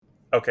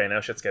Okay, now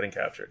shit's getting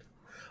captured.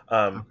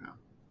 Um, Okay.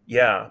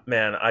 yeah,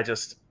 man,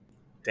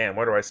 damn,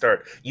 where do I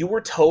start? You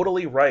were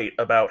totally right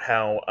about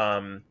how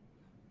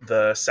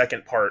the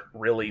second part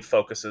really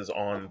focuses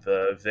on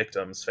the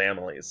victims'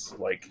 families.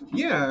 Like,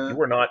 Yeah. you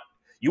were not,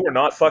 you were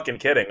not fucking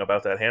kidding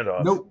about that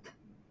handoff. Nope.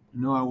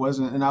 No, I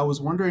wasn't. And I was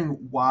wondering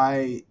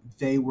why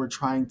they were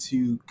trying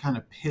to kind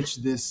of pitch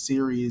this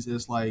series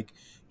as like,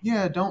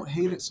 yeah, don't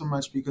hate it so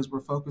much because we're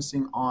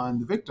focusing on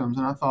the victims.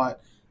 And I thought,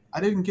 I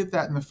didn't get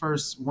that in the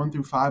first 1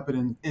 through 5, but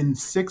in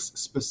six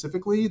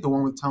specifically, the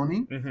one with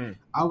Tony, Hmm.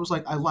 I was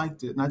like, I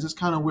liked it. And I just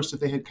kind of wish that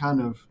they had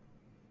kind of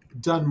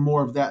done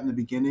more of that in the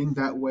beginning.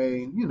 That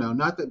way,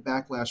 not that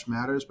backlash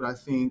matters, but I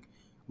think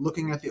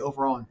looking at the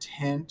overall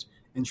intent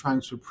and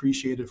trying to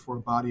appreciate it for a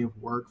body of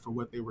work for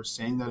what they were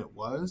saying that it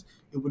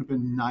would have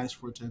been nice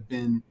for it to have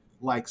been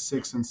like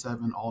 6 and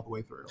 7 all the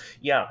way through.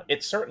 Yeah,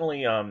 it's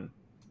certainly.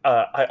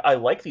 I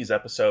like these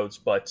episodes,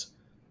 but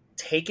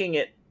taking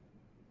it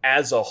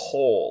as a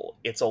whole,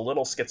 it's a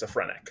little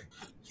schizophrenic.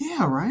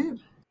 Yeah, right?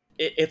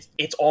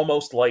 It's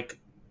almost like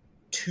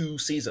two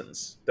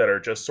seasons that are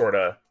just sort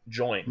of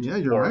joined Yeah,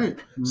 you're or right.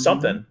 Hmm.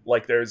 something.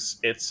 Like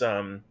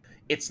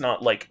it's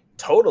not like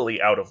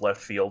totally out of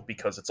left field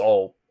because it's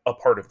all a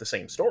part of the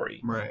same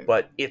story. Right.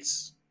 But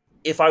it's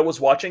if I was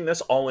watching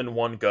this all in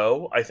one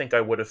go, I think I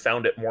would have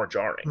found it more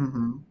jarring.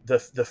 Hmm.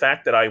 The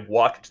fact that I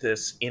watched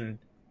this in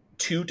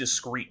two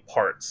discrete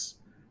parts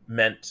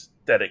meant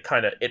that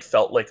it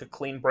felt like a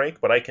clean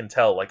break, but I can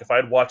tell like if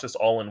I'd watched this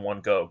all in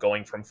one go,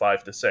 going from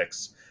 5 to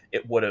 6,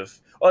 it would have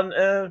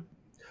on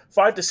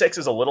 5 to 6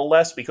 is a little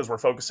less because we're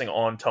focusing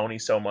on Tony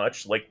so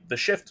much. Like the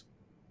shift,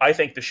 I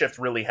think the shift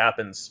really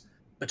happens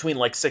between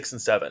like 6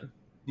 and 7.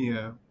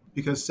 Yeah,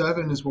 because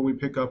 7 is where we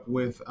pick up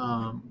with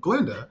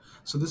Glinda.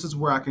 So this is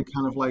where I can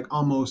kind of like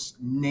almost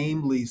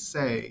namely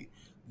say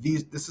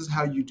this is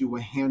how you do a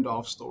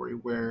handoff story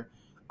where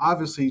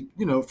obviously,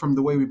 from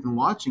the way we've been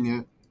watching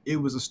it, it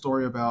was a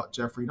story about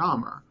Jeffrey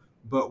Dahmer.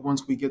 But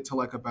once we get to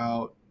like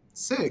about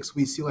 6,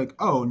 we see like,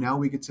 oh, now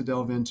we get to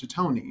delve into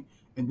Tony.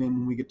 And then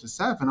when we get to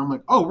 7, I'm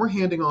like, oh, we're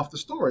handing off the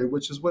story,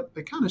 which is what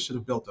they kind of should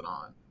have built it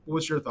on.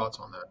 What's your thoughts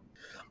on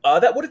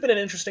that? That would have been an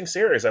interesting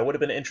series. I would have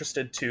been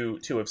interested to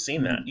have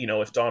seen that.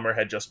 Mm-hmm. If Dahmer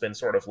had just been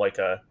sort of like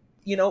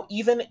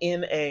even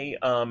in a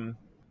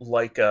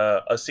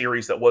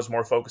series that was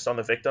more focused on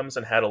the victims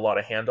and had a lot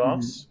of Mm-hmm.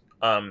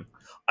 handoffs.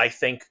 I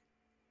think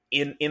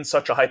in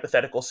such a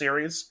hypothetical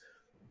series,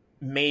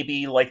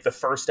 maybe like the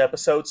first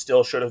episode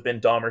still should have been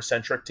Dahmer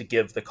centric to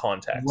give the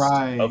context of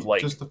Right.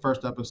 like Just the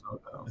first episode,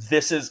 though.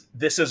 this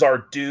is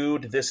our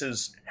dude, this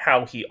is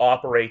how he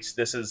operates,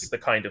 this is the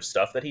kind of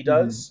stuff that he Hmm.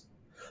 does.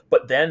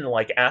 But then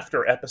like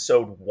after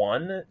episode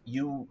 1,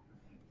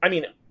 I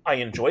mean, I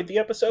enjoyed the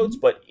episodes,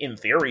 but in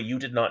theory you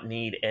did not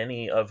need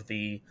any of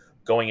the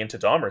going into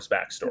Dahmer's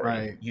backstory.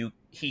 Right.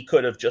 He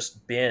could have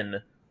just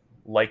been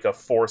like a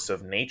force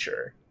of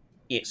nature,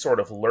 it sort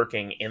of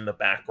lurking in the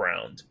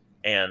background,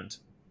 and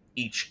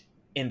each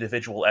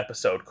individual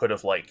episode could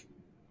have like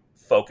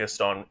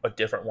focused on a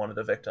different one of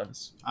the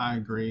victims. I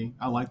agree.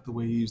 I like the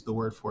way you use the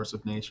word force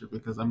of nature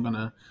because I'm going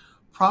to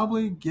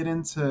probably get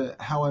into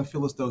how I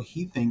feel as though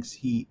he thinks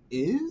he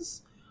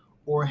is,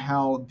 or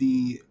how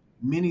the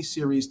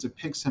miniseries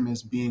depicts him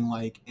as being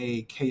like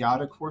a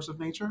chaotic force of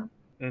nature,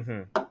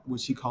 Hmm.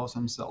 which he calls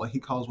himself, like he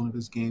calls one of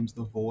his games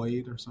the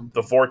Void or The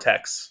something.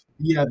 vortex.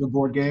 Yeah, the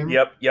board game.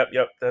 Yep.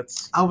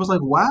 That's I was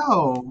like,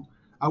 wow.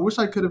 I wish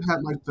I could have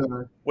had like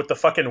the. with the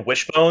fucking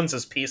wishbones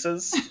as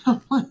pieces.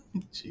 I'm like,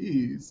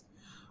 jeez.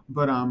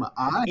 But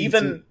I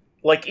did.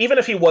 Even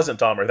if he wasn't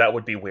Dahmer, that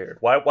would be weird.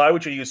 Why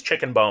would you use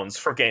chicken bones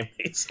for game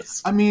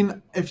pieces? I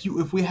mean, if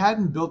we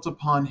hadn't built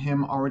upon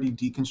him already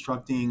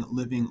deconstructing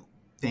living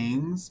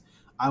things,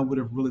 I would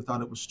have really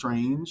thought it was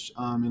strange.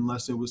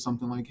 Unless it was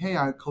something like, "Hey,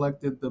 I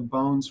collected the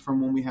bones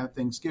from when we had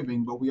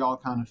Thanksgiving," but we all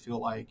kind of feel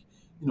like,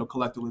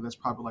 collectively, that's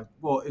probably like,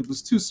 well, it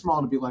was too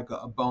small to be like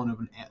a bone of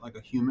like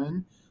a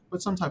human,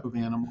 but some type of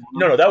animal. And I'm No,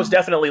 no, like, "Oh, that was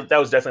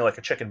definitely like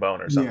a chicken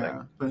bone or something.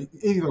 yeah." But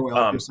either way,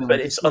 like you're saying, But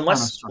like it's it's still kind of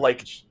unless like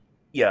strange.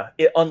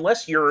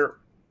 unless you're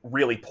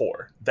really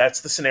poor,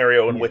 that's the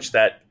scenario in Yeah, which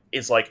that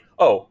is like,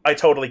 oh, I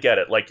totally get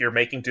it. Like you're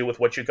making do with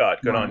what you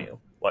got. Good on right. you.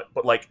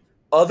 But like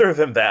other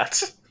than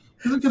that,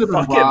 Because it could have been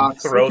fucking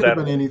rocks. It throw could have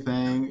that been away.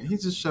 anything. He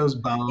just shows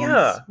bones.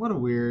 Yeah, What a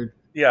weird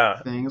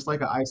yeah. thing. It's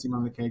like an icing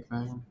on the cake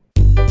thing.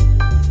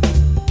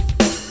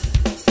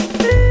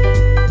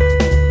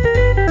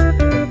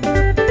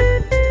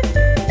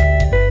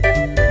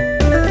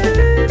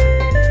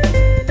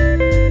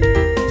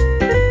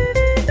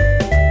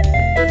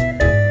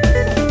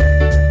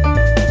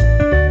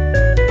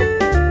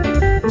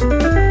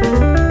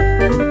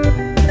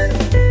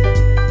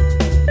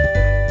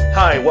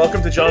 Hi,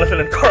 welcome to Jonathan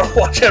and Carl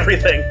Watch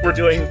Everything. We're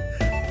doing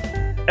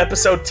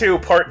episode 2,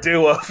 part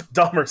 2 of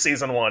Dahmer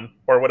season 1,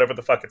 or whatever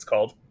the fuck it's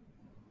called.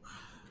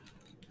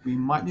 We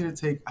might need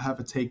to have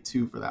a take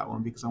 2 for that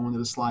one because I wanted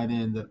to slide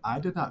in that I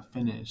did not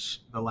finish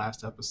the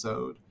last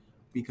episode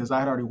because I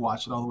had already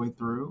watched it all the way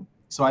through.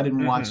 So I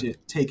didn't watch Hmm.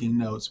 it taking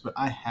notes, but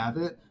I have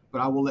it.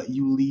 but I will let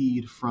you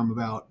lead from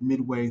about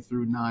midway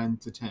through 9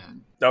 to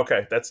 10.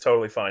 Okay, that's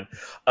totally fine.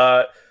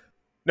 Uh,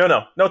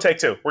 no, take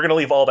two. We're gonna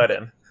leave all that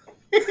in.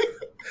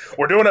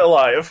 We're doing it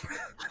live.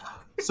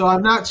 So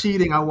I'm not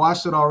cheating. I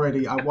watched it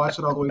already. I watched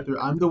it all the way through.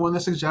 I'm the one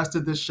that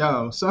suggested this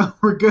show, so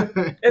we're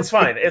good. It's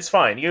fine. It's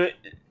fine.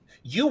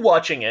 You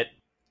watching it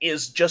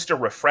is just a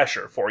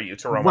refresher for you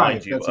to remind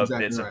Right. you That's of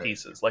exactly bits and right.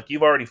 pieces. Like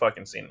you've already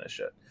fucking seen this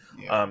shit,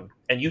 Yeah.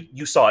 and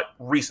you saw it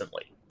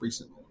recently.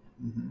 Recently.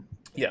 Mm-hmm.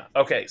 Yeah.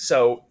 Okay.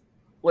 So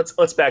let's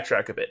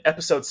backtrack a bit.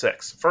 Episode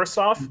 6. First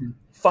off, Mm-hmm.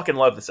 fucking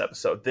love this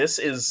episode. This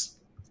is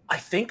I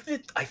think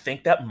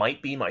that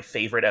might be my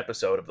favorite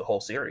episode of the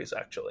whole series.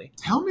 Actually,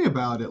 Tell me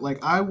about it.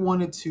 Like, I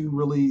wanted to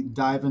really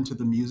dive into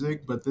the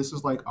music, but this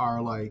is like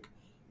our like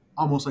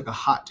almost like a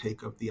hot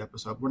take of the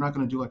episode. We're not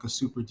going to do like a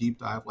super deep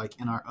dive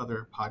like in our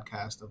other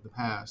podcast of the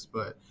past,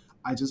 but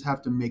I just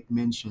have to make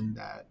mention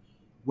that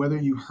whether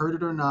you heard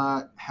it or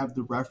not, have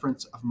the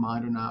reference of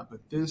mine or not,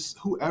 but this,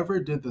 whoever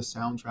did the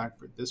soundtrack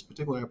for this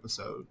particular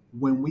episode,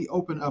 when we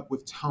open up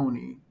with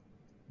Tony,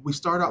 we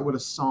start out with a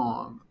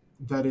song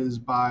that is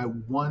by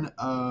one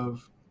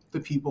of the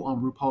people on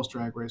RuPaul's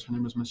Drag Race. Her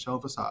name is Michelle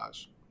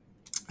Visage,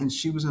 and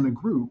she was in a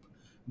group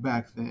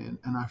back then,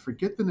 and I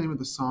forget the name of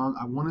the song.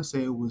 I want to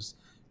say it was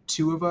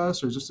Two of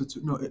Us or just a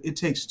two. No, it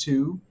takes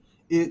two.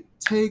 It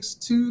takes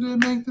two to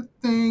make the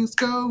things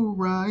go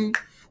right.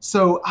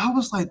 So I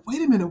was like,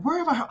 wait a minute, where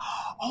have I heard?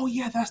 Oh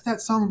yeah, that's that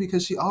song,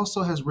 because she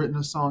also has written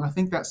a song. I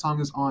think that song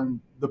is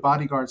on the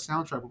Bodyguard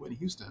soundtrack with Whitney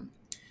Houston.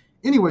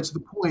 Anyway, to the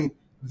point,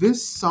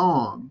 this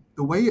song,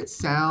 the way it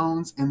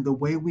sounds and the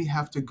way we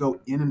have to go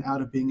in and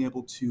out of being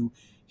able to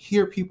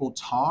hear people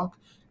talk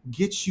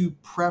gets you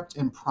prepped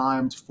and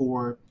primed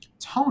for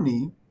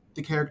Tony,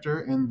 the character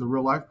and the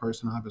real life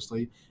person,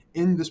 obviously,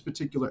 in this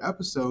particular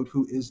episode,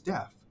 who is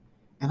deaf.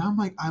 And I'm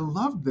like, I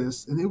love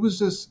this. And it was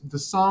just, the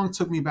song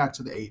took me back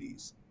to the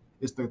 80s.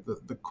 It's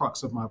the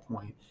crux of my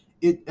point.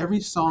 Every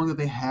song that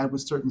they had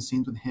with certain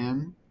scenes with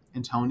him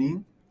and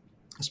Tony,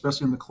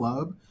 especially in the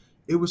club,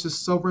 it was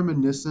just so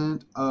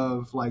reminiscent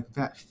of like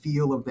that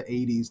feel of the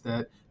 80s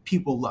that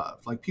people love.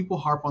 Like, people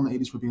harp on the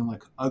 80s for being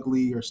like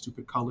ugly or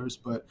stupid colors,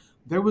 but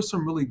there was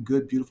some really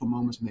good, beautiful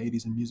moments in the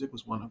 80s, and music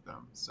was one of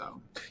them.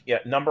 So, yeah.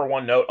 Number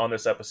one note on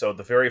this episode.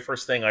 The very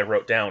first thing I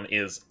wrote down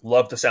is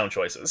love the sound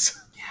choices.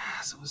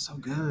 yes, it was so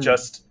good.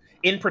 Just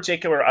in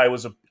particular, I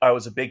was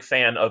a big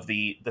fan of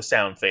the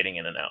sound fading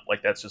in and out.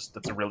 Like that's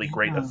a really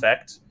great Yeah.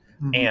 effect,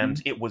 Mm-hmm.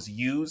 and it was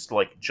used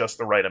like just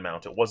the right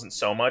amount. It wasn't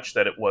so much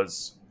that it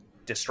was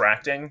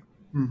distracting,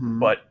 Mm-hmm.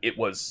 but it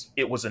was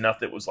enough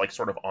that it was like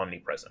sort of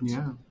omnipresent.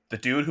 Yeah. The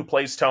dude who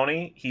plays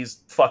Tony,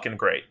 he's fucking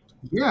great.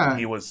 Yeah.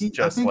 He was I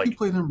just think he like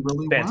played him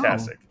really well.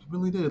 fantastic. He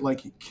really did.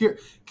 Like,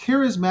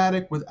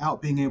 charismatic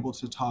without being able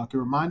to talk. It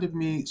reminded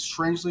me,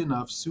 strangely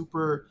enough,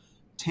 super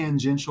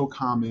tangential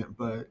comment,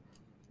 but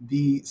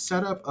the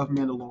setup of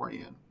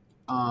Mandalorian,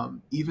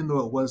 even though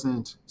it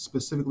wasn't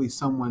specifically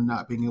someone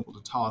not being able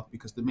to talk,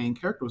 because the main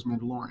character was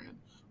Mandalorian,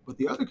 but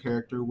the other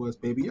character was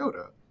Baby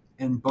Yoda.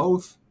 And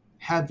both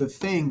had the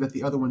thing that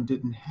the other one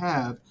didn't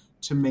have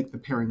to make the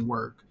pairing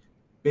work.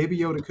 Baby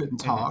Yoda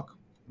couldn't Hmm. talk,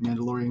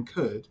 Mandalorian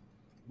could.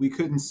 We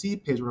couldn't see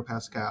Pedro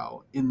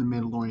Pascal in the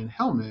Mandalorian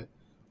helmet,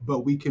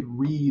 but we could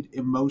read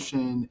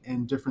emotion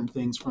and different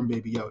things from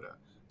Baby Yoda.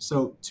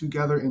 So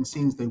together in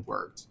scenes they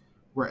worked.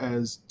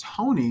 Whereas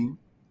Tony,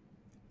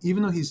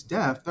 even though he's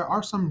deaf, there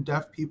are some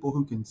deaf people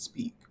who can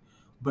speak,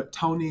 but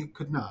Tony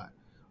could not.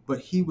 But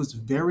he was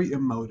very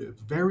emotive,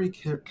 very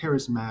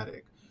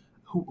charismatic.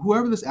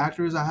 Whoever this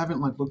actor is, I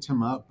haven't like looked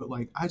him up, but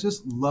like I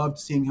just loved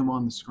seeing him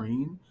on the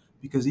screen,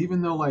 because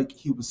even though like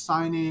he was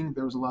signing,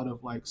 there was a lot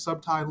of like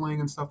subtitling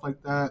and stuff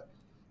like that.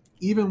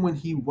 Even when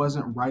he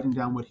wasn't writing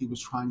down what he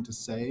was trying to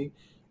say,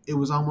 it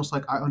was almost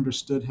like I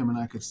understood him and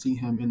I could see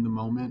him in the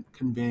moment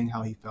conveying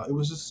how he felt. It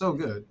was just so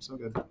good, so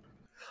good.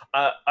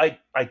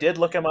 I did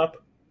look him up.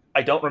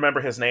 I don't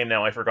remember his name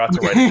now. I forgot to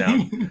write it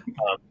down. Okay.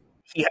 Um,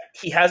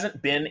 he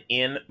hasn't been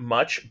in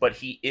much, but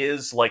he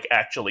is like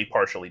actually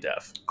partially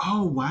deaf.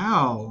 Oh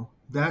wow,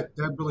 that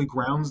really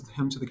grounds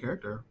him to the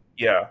character.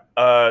 Yeah.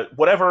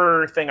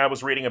 Whatever thing I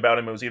was reading about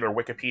him, it was either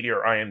Wikipedia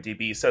or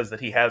IMDb, says that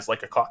he has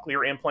like a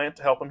cochlear implant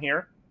to help him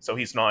hear. So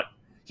he's not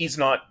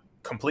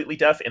completely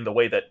deaf in the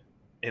way that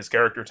his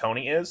character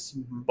Tony is,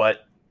 Hmm.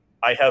 but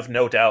I have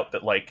no doubt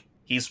that like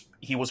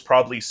he was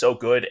probably so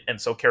good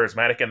and so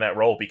charismatic in that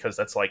role because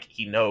that's like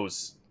he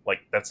knows, like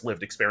that's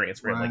lived experience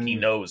for him. Like he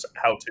Right. knows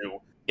how to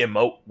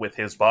emote with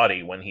his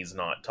body when he's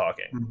not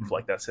talking. Hmm.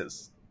 Like that's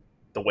his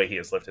the way he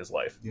has lived his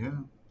life. Yeah.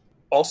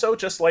 Also,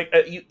 just like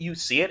you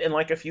see it in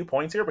like a few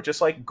points here, but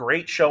just like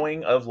great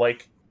showing of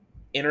like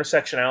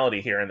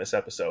intersectionality here in this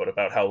episode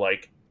about how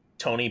like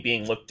Tony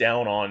being looked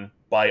down on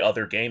by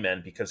other gay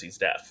men because he's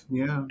deaf,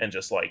 Yeah. and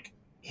just like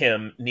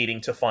him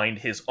needing to find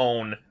his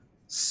own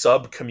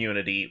sub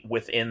community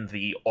within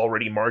the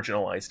already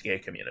marginalized gay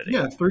community.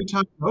 Yeah. Three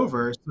times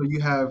over. So you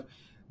have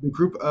the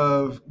group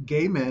of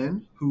gay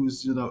men,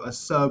 who's a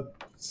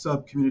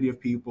sub community of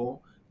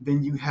people.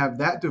 Then you have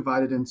that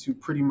divided into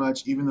pretty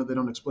much, even though they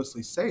don't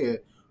explicitly say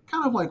it,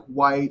 kind of like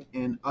white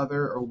and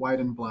other or white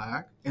and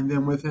black. And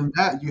then within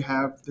that, you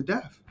have the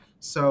deaf.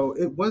 So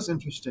it was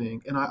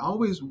interesting. And I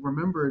always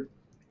remembered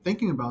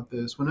thinking about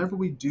this whenever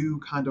we do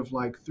kind of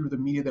like through the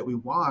media that we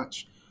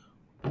watch,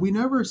 we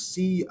never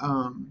see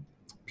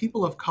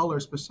people of color,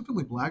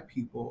 specifically black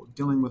people,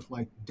 dealing with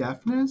like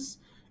deafness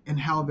and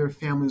how their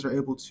families are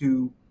able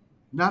to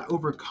not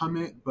overcome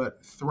it,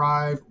 but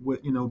thrive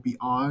with,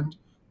 beyond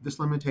this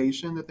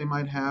limitation that they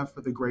might have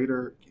for the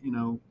greater,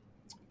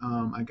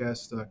 I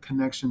guess, the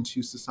connection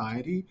to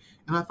society.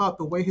 And I thought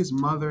the way his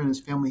mother and his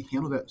family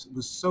handled that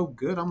was so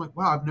good. I'm like,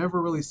 wow, I've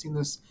never really seen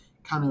this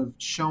kind of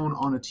shown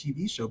on a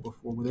TV show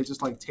before, where they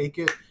just like take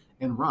it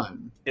and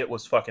run. It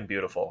was fucking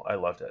beautiful. I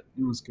loved it.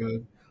 It was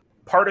good.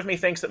 Part of me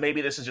thinks that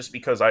maybe this is just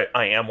because I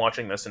am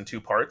watching this in two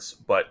parts,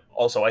 but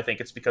also I think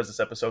it's because this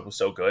episode was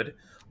so good.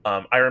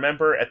 I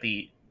remember at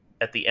the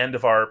end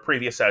of our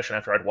previous session,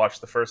 after I'd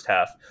watched the first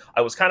half,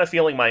 I was kind of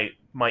feeling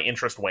my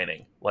interest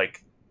waning.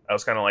 Like I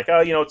was kind of like,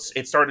 oh,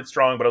 it started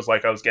strong, but I was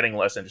like, I was getting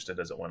less interested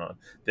as it went on.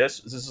 This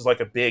is like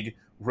a big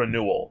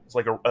renewal. It's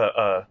like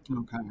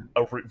Okay.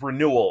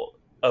 renewal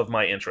of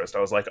my interest. I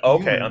was like,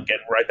 okay, Yeah. I'm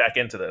getting right back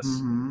into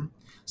this. hmm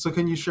So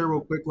can you share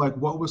real quick, like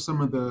what was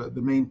some of the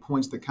main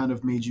points that kind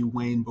of made you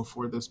wane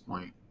before this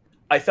point?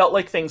 I felt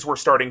like things were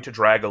starting to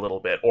drag a little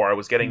bit, or I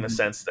was getting the hmm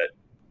sense that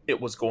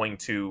it was going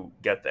to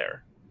get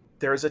there.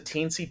 There's a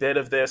teensy bit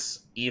of this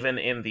even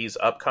in these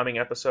upcoming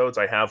episodes.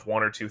 I have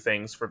one or two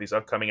things for these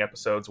upcoming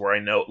episodes where I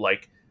note,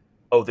 like,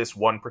 oh, this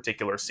one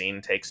particular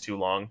scene takes too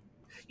long.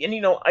 And,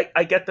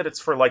 I get that it's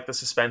for, like, the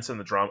suspense and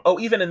the drama. Oh,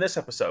 even in this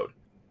episode,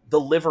 the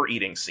liver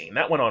eating scene,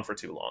 that went on for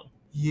too long.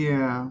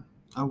 Yeah,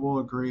 I will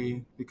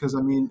agree because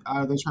I mean,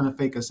 are they trying to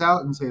fake us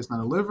out and say it's not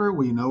a liver?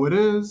 We know it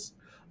is.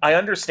 I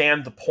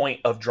understand the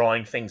point of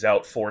drawing things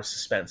out for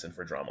suspense and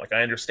for drama. Like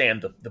I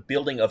understand the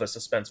building of a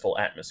suspenseful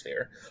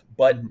atmosphere,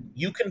 but hmm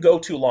you can go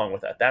too long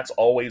with that. That's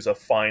always a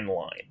fine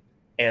line.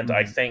 And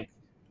I hmm think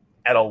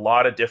at a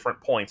lot of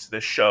different points,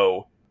 this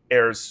show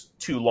airs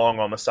too long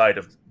on the side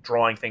of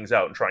drawing things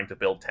out and trying to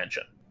build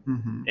tension.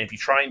 hmm And if you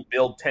try and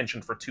build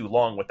tension for too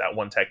long with that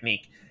one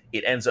technique,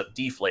 it ends up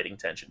deflating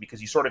tension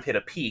because you sort of hit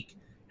a peak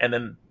and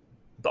then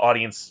the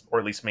audience, or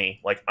at least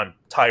me, like I'm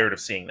tired of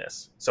seeing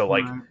this. So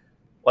Right.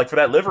 like for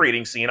that liver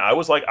eating scene, I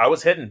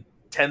was hitting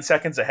 10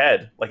 seconds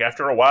ahead. Like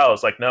after a while, I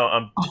was like, no,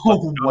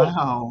 let's Oh go.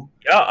 wow.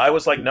 Yeah, I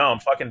was like, no, I'm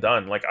fucking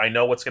done. Like I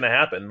know what's gonna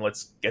happen.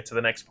 Let's get to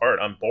the next part.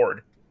 I'm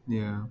bored.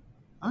 Yeah,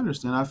 I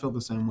understand. I feel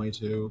the same way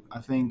too. I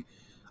think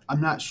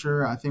I'm not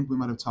sure. I think we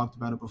might have talked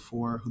about it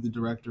before who the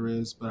director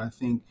is, but I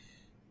think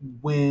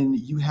when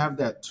you have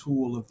that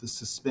tool of the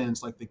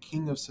suspense, like the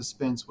king of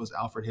suspense was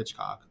Alfred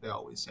Hitchcock, they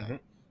always say, Hmm.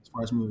 as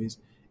far as movies.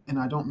 And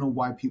I don't know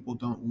why people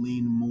don't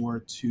lean more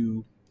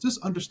to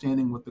just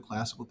understanding what the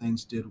classical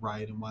things did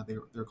right and why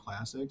they're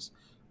classics.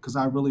 Because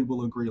I really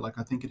will agree. Like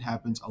I think it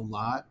happens a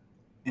lot,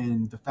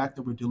 and the fact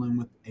that we're dealing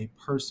with a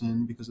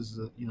person, because this is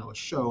a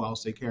show, I'll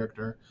say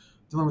character,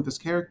 dealing with this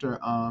character,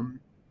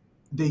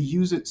 they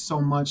use it so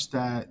much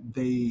that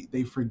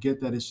they forget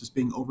that it's just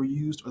being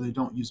overused, or they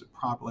don't use it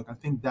properly. Like I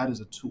think that is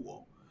a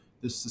tool,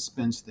 this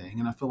suspense thing,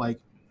 and I feel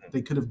like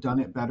they could have done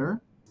it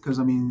better. Because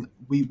I mean,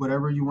 we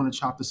whatever you want to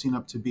chop the scene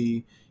up to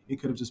be, it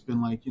could have just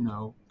been like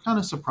kind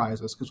of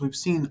surprise us because we've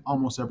seen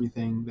almost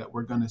everything that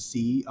we're gonna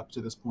see up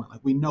to this point.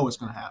 Like we know it's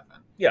gonna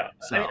happen. Yeah,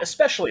 I mean, So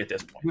especially at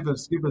this point. give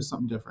us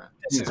something different.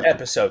 This is Yeah.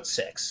 episode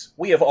 6.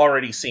 We have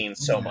already seen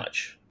so Yeah.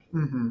 much.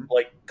 hmm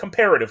Like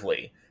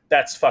comparatively,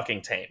 that's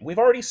fucking tame. We've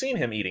already seen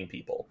him eating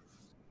people.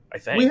 I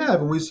We think.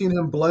 have, and we've seen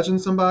him bludgeon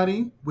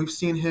somebody. We've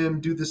seen him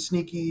do the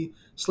sneaky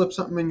slip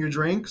something in your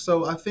drink.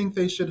 So I think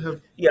they should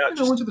have, Yeah, went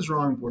just to the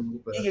drawing board a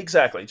little bit.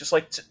 exactly. Just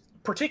like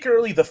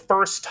particularly the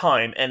first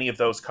time any of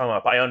those come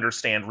up, I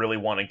understand really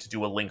wanting to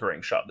do a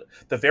lingering shot.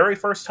 The very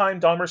first time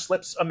Dahmer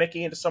slips a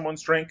Mickey into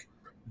someone's drink,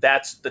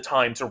 that's the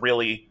time to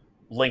really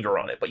linger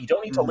on it. But you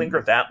don't need to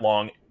linger hmm that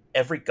long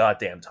every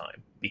goddamn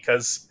time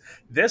because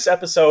this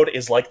episode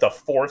is like the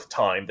fourth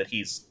time that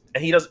he's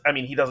and he does. I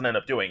mean, he doesn't end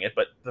up doing it,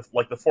 but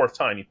like the fourth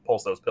time he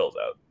pulls those pills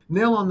out.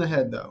 Nail on the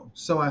head, though.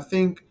 So I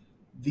think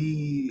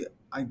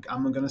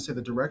I'm going to say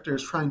the director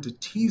is trying to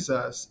tease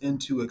us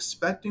into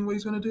expecting what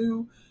he's going to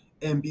do.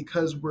 And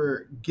because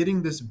we're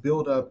getting this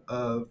buildup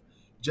of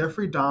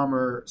Jeffrey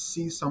Dahmer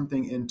sees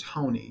something in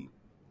Tony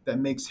that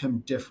makes him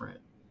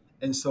different.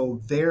 And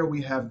so there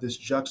we have this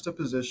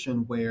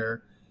juxtaposition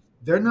where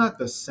they're not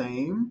the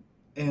same,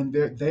 and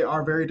they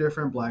are very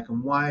different, black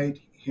and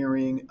white,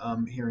 hearing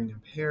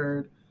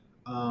impaired,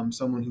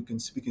 someone who can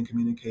speak and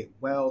communicate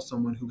well,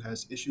 someone who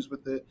has issues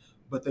with it,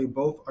 but they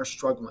both are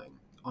struggling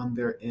on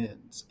their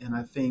ends. And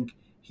I think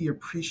he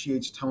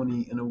appreciates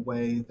Tony in a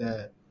way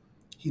that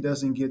he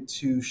doesn't get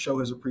to show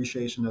his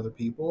appreciation to other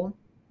people,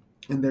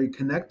 and they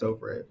connect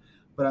over it.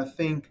 But I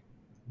think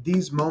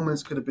these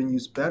moments could have been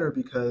used better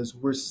because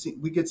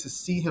we get to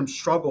see him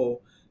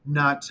struggle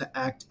not to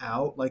act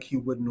out like he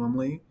would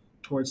normally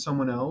towards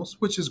someone else,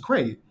 which is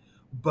great.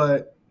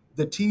 But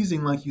the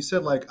teasing, like you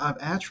said, like I've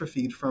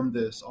atrophied from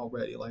this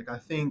already. Like I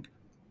think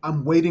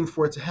I'm waiting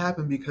for it to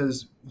happen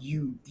because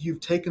you've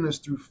taken us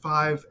through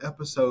 5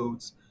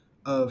 episodes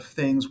of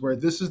things where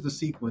this is the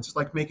sequence. It's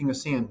like making a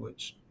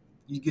sandwich.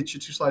 You get your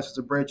two slices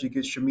of bread, you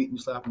get your meat, and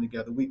you slap them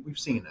together. We've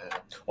seen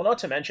that. Well, not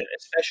to mention,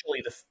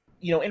 especially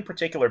in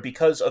particular,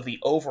 because of the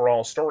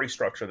overall story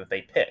structure that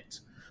they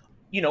picked.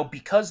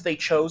 Because they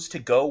chose to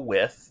go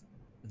with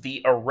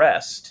the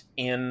arrest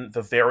in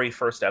the very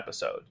first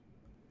episode.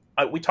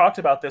 We talked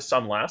about this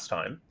some last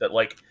time, that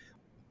like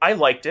I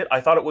liked it.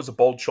 I thought it was a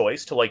bold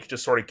choice to like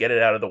just sort of get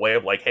it out of the way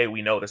of like, hey,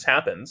 we know this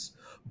happens.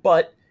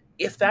 But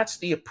if that's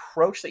the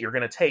approach that you're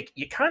going to take,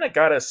 you kind of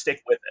got to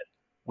stick with it.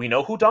 We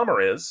know who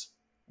Dahmer is.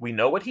 We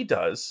know what he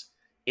does.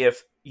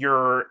 If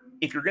you're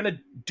going to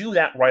do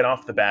that right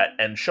off the bat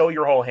and show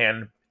your whole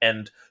hand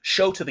and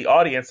show to the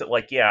audience that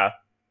like, yeah,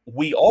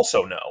 we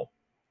also know,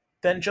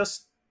 then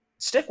just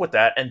stick with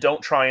that and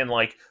don't try and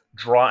like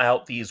draw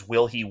out these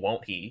will he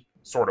won't he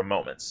sort of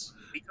moments,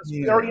 because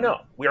we already Yeah, know.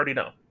 We already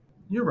know.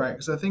 you're right.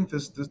 Because I think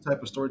this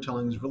type of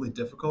storytelling is really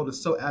difficult.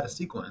 It's so out of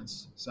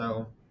sequence.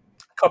 So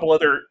A couple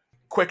other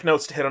quick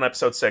notes to hit on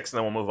episode 6, and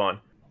then we'll move on.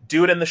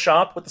 Dude in the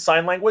shop with the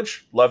sign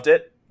language, loved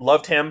it.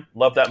 Loved him.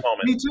 Loved that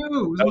moment. me too.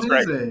 It was That was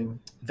great. amazing.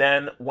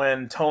 Then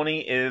when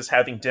Tony is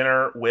having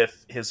dinner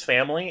with his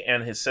family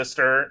and his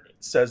sister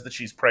says that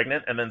she's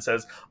pregnant and then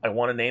says, "I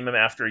want to name him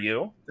after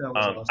you," That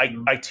was I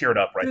awesome. I teared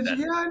up right Did then.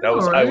 you? Yeah, I That know,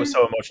 was I right? was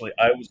so emotionally.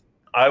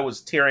 I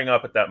was tearing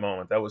up at that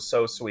moment. That was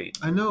so sweet.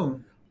 I know.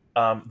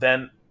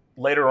 Then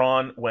later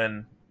on,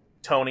 when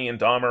Tony and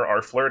Dahmer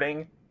are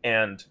flirting,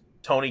 and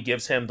Tony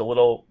gives him the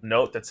little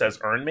note that says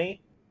 "Earn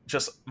me,"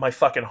 just my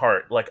fucking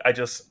heart. Like I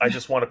just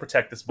want to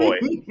protect this boy.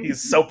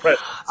 He's so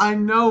precious. I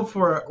know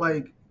for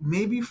like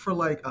maybe for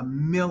like a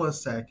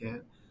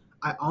millisecond,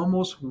 I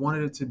almost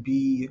wanted it to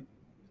be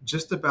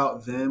just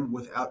about them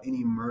without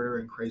any murder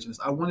and craziness.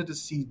 I wanted to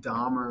see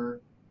Dahmer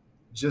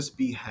just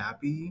be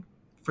happy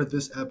for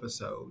this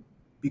episode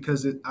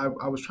because I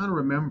was trying to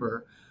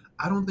remember.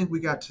 I don't think we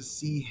got to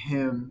see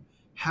him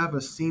have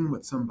a scene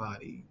with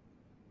somebody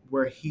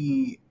where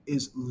he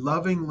is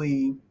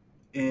lovingly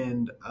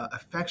and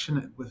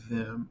affectionate with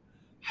them,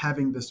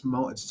 having this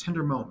moment, it's a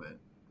tender moment,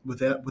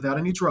 without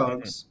any Mhm.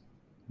 drugs,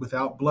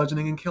 without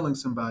bludgeoning and killing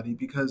somebody.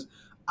 Because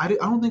I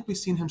don't think we've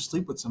seen him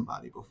sleep with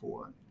somebody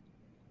before.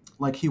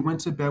 Like he went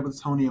to bed with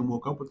Tony and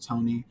woke up with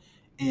Tony,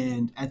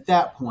 and at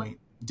that point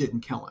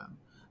didn't kill him.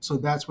 So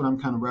that's what I'm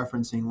kind of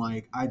referencing.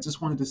 Like I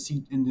just wanted to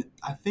see, and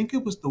I think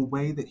it was the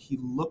way that he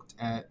looked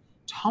at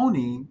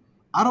Tony.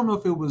 I don't know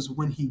if it was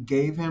when he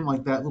gave him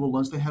like that little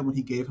lunch they had when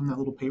he gave him that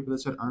little paper that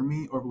said "Earn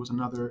me," or if it was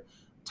another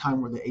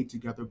time where they ate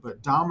together.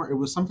 But Dahmer, it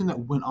was something that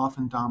went off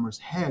in Dahmer's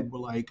head,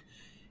 where like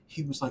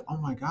he was like, "Oh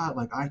my God,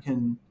 like I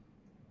can."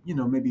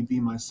 Maybe be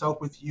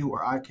myself with you,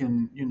 or I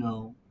can,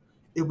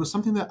 it was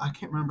something that I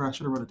can't remember. I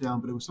should have wrote it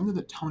down, but it was something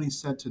that Tony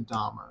said to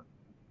Dahmer.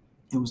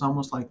 It was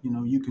almost like,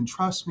 you can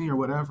trust me or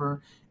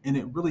whatever. And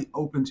it really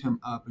opened him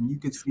up. And you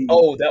could see,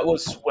 Oh, that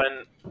was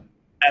when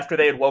after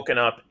they had woken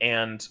up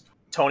and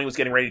Tony was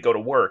getting ready to go to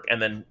work,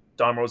 and then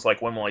Dahmer was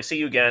like, "When will I see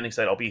you again?" He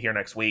said, "I'll be here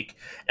next week."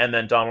 And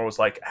then Dahmer was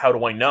like, "How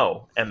do I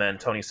know?" And then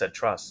Tony said,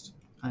 "Trust."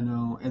 I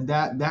know. And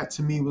that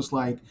to me was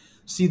like,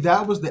 see,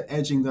 that was the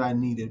edging that I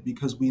needed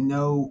because we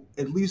know,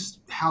 at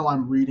least how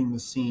I'm reading the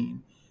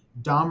scene,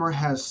 Dahmer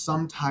has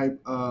some type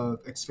of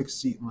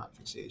asphyxiation, not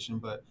fixation,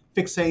 but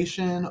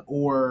fixation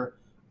or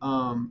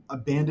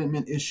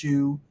abandonment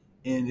issue.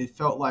 And it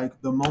felt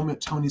like the moment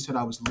Tony said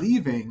I was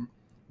leaving,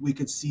 we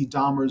could see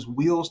Dahmer's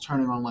wheels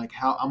turning on, like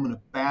how I'm going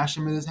to bash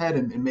him in his head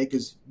and make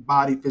his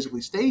body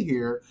physically stay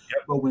here.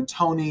 Yep. But when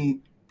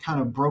Tony kind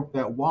of broke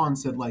that wall and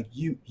said, like,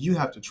 you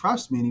have to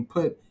trust me, and he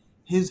put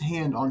his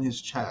hand on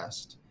his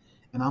chest,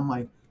 and I'm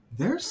like,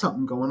 there's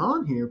something going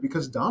on here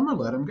because Dahmer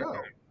let him go.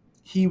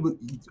 He would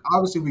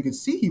obviously we could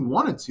see he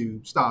wanted to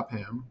stop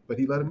him, but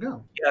he let him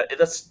go. Yeah,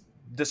 that's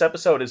this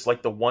episode is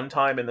like the one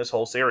time in this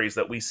whole series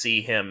that we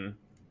see him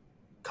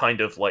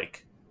kind of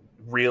like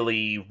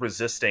really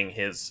resisting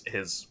his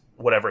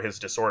whatever his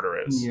disorder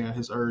is. Yeah,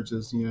 his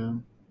urges. Yeah,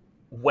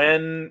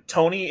 When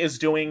Tony is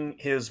doing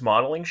his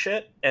modeling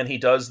shit and he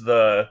does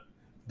the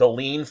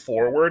lean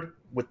forward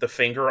with the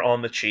finger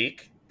on the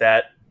cheek,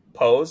 that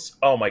pose,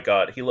 oh my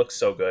god, he looks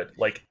so good.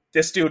 Like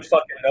this dude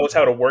fucking knows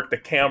how to work the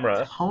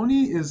camera.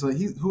 Tony is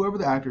whoever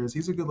the actor is.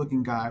 He's a good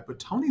looking guy, but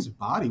Tony's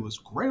body was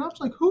great. I was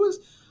like, who is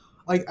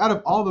like out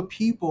of all the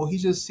people, he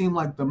just seemed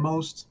like the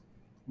most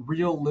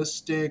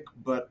realistic,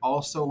 but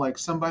also like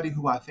somebody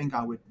who I think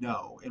I would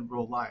know in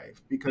real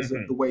life because of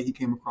Hmm. the way he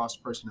came across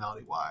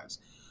personality wise.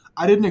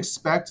 I didn't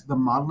expect the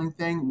modeling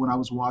thing when I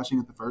was watching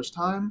it the first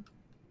time.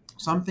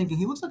 So I'm thinking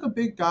he looks like a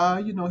big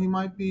guy. He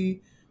might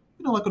be,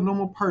 like a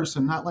normal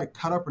person, not like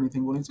cut up or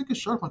anything. When he took his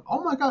shirt, I'm like,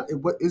 oh my god,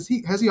 what is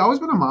he? Has he always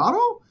been a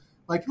model?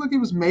 Like, look, he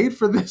was made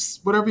for this,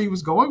 whatever he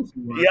was going for.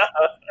 Yeah,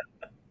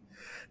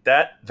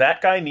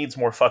 that guy needs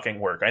more fucking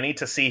work. I need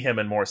to see him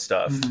in more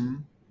stuff. Hmm.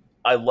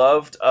 I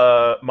loved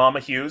Mama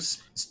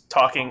Hughes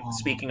Oh,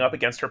 speaking up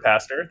against her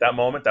pastor. That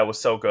moment, that was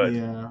so good.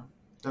 yeah,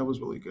 that was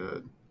really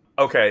good.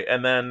 Okay,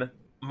 and then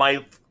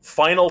my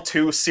final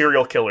two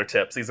serial killer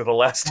tips. These are the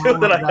last two Oh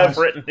that my I have gosh,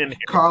 written in here.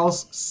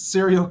 Carl's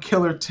serial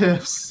killer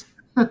tips.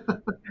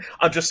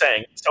 I'm just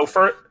saying. So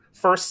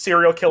First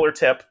serial killer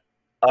tip.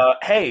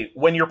 Hey,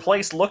 when your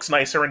place looks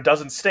nicer and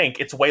doesn't stink,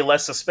 it's way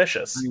less I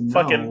suspicious.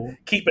 Fucking know.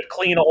 keep it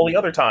clean all the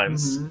other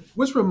times.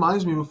 Which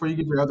reminds me, before you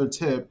give your other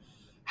tip,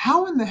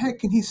 how in the heck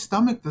can he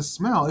stomach the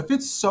smell? If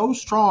it's so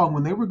strong,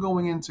 when they were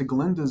going into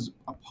Glenda's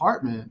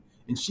apartment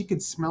and she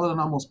could smell it and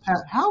almost pat,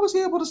 how was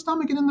he able to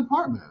stomach it in the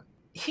apartment?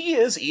 He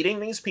is eating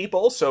these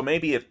people, so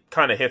maybe it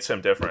kind of hits him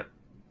different.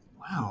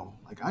 Wow.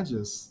 Like, I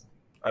just.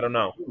 I don't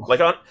know. Ugh. Like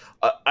on,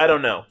 I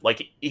don't know.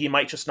 Like he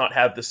might just not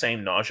have the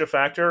same nausea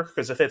factor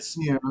because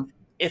Yeah.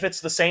 if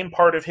it's the same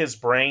part of his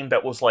brain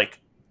that was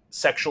like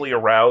sexually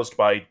aroused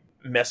by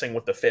messing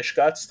with the fish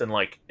guts, then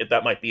like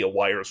that might be a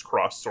wires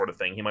crossed sort of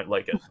thing. He might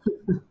like it.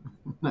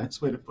 Nice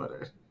way to put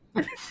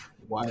it.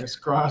 Wires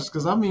crossed.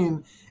 Because, I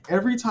mean,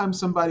 every time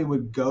somebody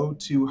would go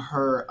to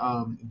her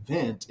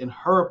vent in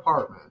her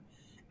apartment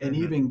and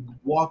Hmm. even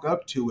walk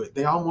up to it,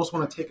 they almost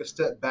want to take a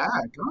step back.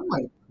 And I'm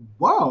like,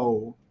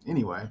 whoa.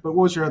 Anyway, but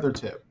what was your other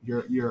tip?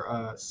 Your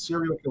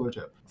serial killer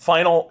tip?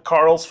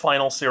 Carl's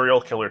final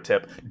serial killer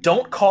tip: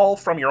 don't call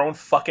from your own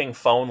fucking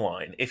phone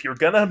line. If you're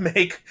gonna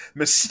make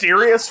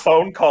mysterious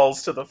phone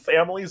calls to the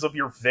families of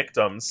your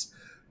victims,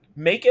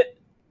 make it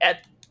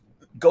at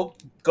go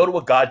go to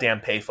a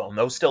goddamn payphone.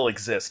 Those still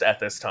exist at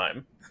this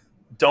time.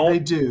 Don't They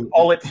do.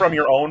 call it from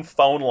your own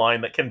phone line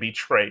that can be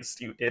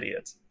traced, you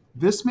idiot.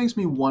 This makes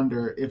me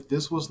wonder if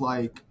this was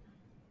like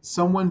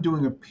someone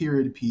doing a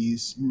period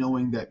piece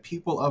knowing that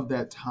people of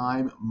that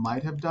time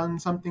might have done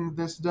something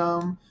this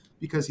dumb,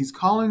 because he's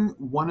calling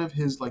one of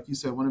his, like you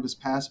said, one of his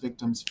past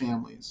victims'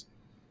 families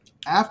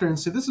after. And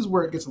so this is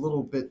where it gets a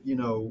little bit,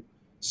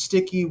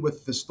 sticky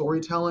with the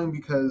storytelling,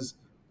 because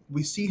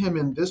we see him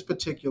in this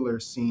particular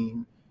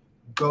scene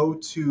go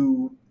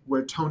to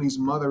where Tony's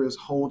mother is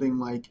holding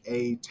like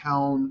a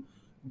town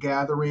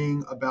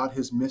gathering about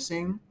his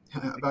missing,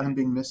 about him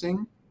being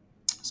missing.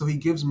 So he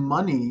gives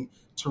money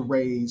to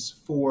raise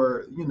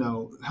for,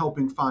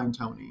 helping find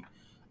Tony.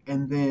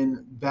 And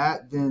then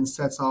that then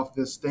sets off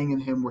this thing in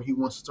him where he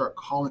wants to start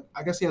calling.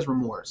 I guess he has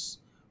remorse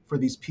for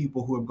these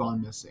people who have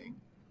gone missing.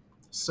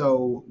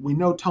 So we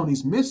know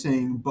Tony's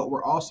missing, but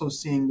we're also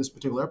seeing this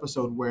particular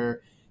episode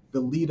where the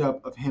lead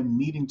up of him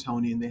meeting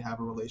Tony and they have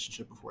a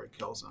relationship before he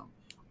kills him.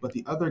 But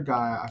the other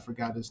guy, I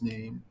forgot his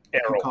name. He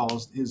Errol.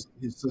 calls his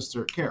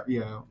sister Carol.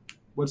 Yeah,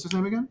 what's his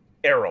name again?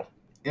 Errol.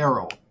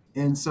 Errol.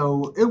 And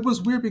so it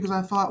was weird because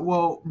I thought,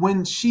 well,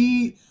 when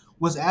she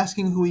was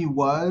asking who he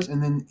was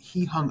and then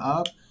he hung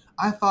up,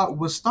 I thought,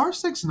 was Star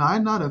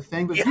 69 not a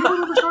thing? But Yeah, do you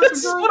remember Star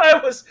Six that's Nine? what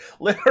I was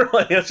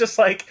literally. It's just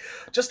like,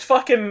 just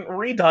fucking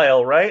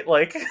redial, right?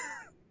 Like,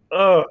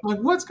 ugh. Like,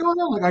 what's going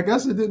on? Like, I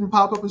guess it didn't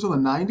pop up until the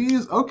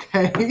 90s.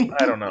 Okay.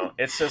 I don't know.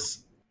 It's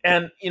just,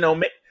 and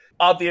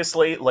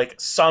obviously, like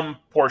some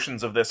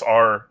portions of this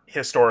are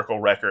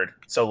historical record.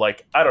 So,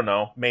 like, I don't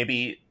know.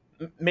 Maybe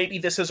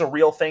this is a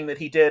real thing that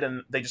he did,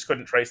 and they just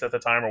couldn't trace it at the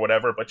time or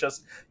whatever. But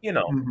just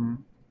hmm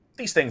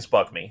these things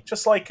bug me.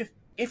 Just like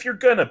if you're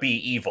gonna be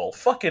evil,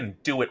 fucking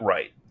do it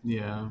right.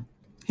 Yeah.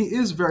 He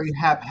is very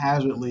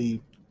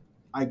haphazardly,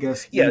 I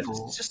guess, Yeah, it's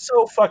evil. just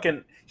so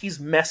fucking. He's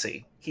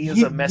messy. He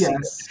is a messy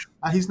Yes.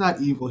 He's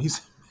not evil. He's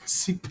a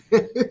messy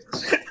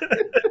bitch.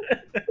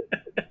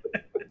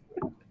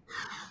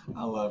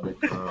 I love it,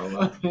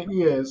 Carl.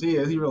 He is. He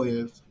is. He really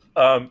is.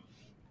 bitch.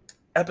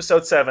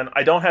 Episode 7.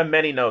 I don't have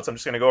many notes. I'm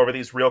just gonna go over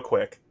these real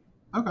quick.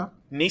 Okay.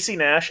 Niecy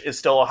Nash is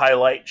still a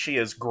highlight. She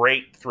is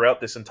great throughout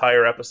this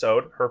entire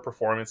episode. Her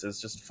performance is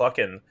just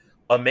fucking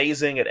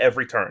amazing at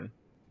every turn.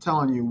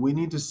 Telling you, we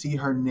need to see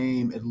her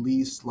name at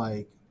least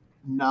like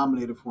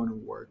nominated for an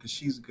award because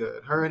she's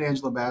good. Her and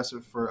Angela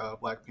Bassett for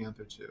Black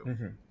Panther too.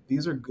 Mm-hmm.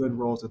 These are good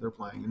roles that they're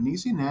playing. And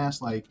Niecy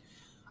Nash, like,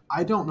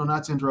 I don't know,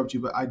 not to interrupt you,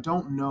 but I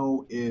don't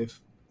know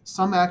if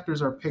some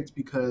actors are picked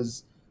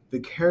because the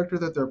character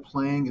that they're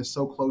playing is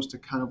so close to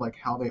kind of like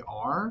how they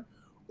are,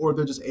 or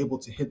they're just able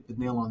to hit the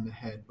nail on the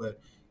head. But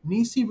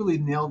Niecy really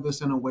nailed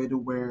this in a way to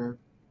where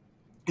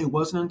it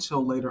wasn't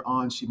until later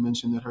on she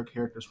mentioned that her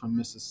character's from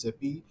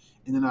Mississippi,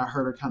 and then I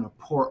heard her kind of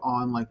pour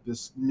on like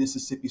this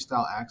Mississippi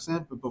style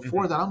accent. But Mm-hmm.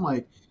 before that, I'm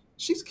like,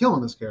 she's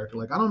killing this character.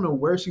 Like, I don't know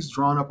where she's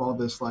drawn up all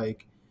this,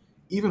 like,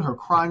 even her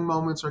crying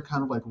moments are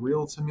kind of like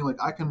real to me.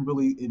 Like, I can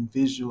really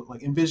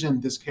envision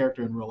this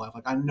character in real life.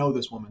 Like, I know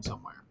this woman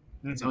somewhere.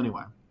 So Mm-hmm.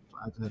 anyway,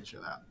 I had to share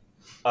that.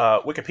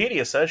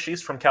 Wikipedia says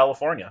she's from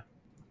California.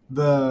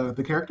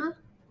 The character?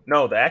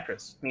 No, the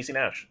actress, Niecy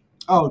Nash.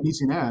 Oh,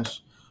 Niecy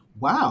Nash.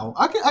 Wow,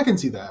 I can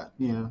see that.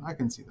 Yeah, I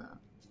can see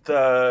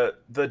that.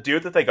 The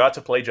dude that they got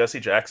to play Jesse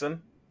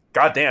Jackson,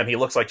 goddamn, he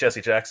looks like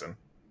Jesse Jackson.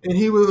 And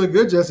he was a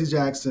good Jesse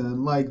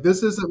Jackson. Like,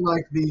 this isn't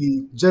like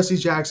the Jesse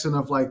Jackson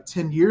of like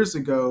 10 years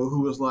ago, who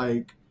was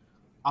like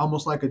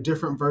almost like a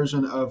different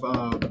version of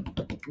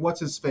what's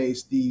his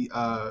face, the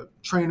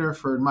trainer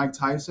for Mike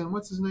Tyson.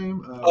 What's his name?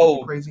 With the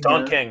Oh, crazy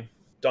Don hair. King.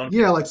 Don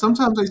Yeah, King. like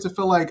sometimes I used to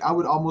feel like I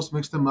would almost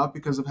mix them up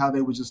because of how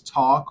they would just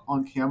talk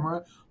on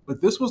camera. But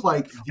this was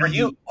like Are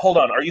you? the. Hold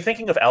on. Are you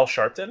thinking of Al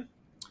Sharpton?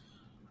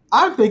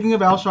 I'm thinking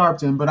of Al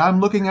Sharpton, but I'm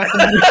looking at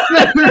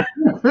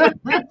the.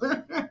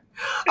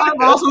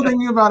 I'm also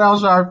thinking about Al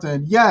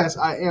Sharpton. Yes,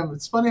 I am.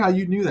 It's funny how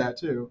you knew that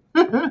too.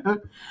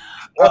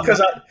 Well,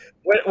 because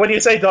when you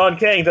say Don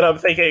King, then I'm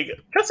thinking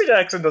Jesse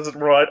Jackson doesn't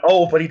remind.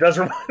 Oh, but he does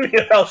remind me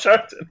of Al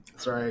Sharpton.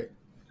 That's right.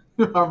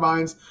 Our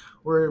minds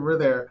were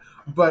there.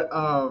 But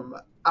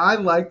I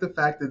like the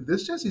fact that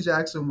this Jesse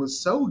Jackson was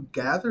so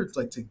gathered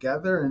like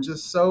together and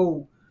just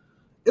so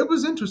it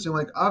was interesting.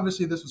 Like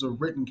obviously this was a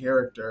written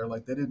character.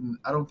 Like they didn't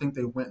I don't think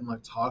they went and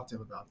like talked to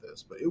him about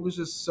this, but it was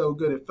just so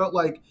good. It felt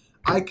like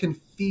I can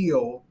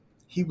feel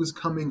he was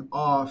coming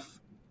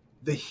off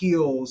the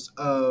heels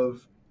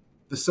of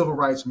the civil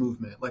rights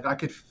movement. Like I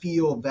could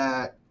feel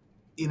that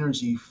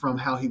energy from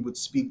how he would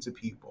speak to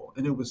people.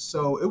 And it was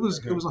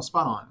a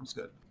spot on. It was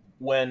good.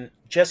 When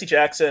Jesse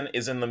Jackson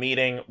is in the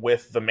meeting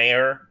with the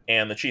mayor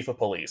and the chief of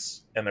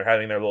police, and they're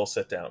having their little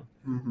sit down,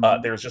 Hmm.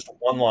 there's just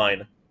one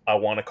line I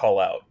want to call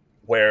out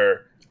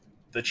where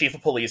the chief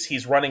of police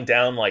he's running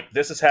down like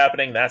this is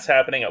happening, that's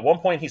happening. At one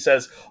point, he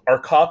says, "Our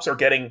cops are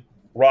getting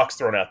rocks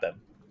thrown at them."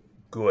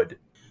 Good,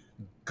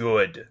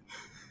 good.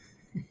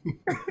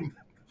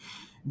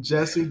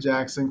 Jesse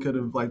Jackson could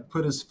have like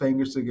put his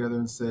fingers together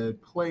and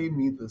said, "Play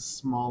me the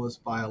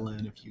smallest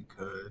violin if you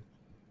could."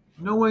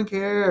 No one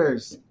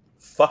cares.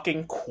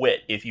 Fucking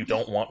quit if you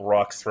don't want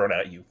rocks thrown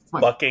at you. My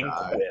Fucking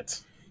God,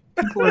 quit.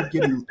 people are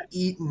getting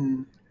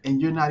eaten,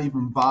 and you're not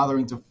even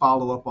bothering to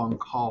follow up on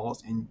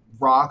calls. And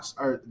rocks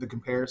are the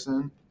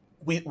comparison.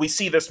 We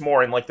see this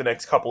more in like the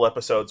next couple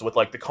episodes with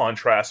like the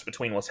contrast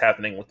between what's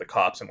happening with the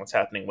cops and what's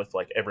happening with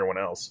like everyone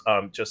else.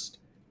 Just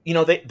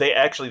they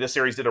actually this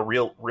series did a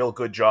real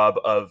good job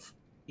of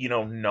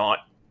not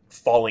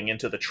falling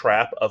into the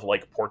trap of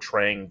like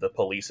portraying the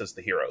police as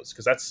the heroes,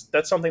 because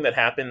that's something that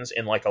happens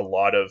in like a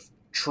lot of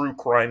true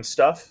crime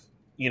stuff.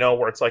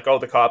 Where it's like, oh,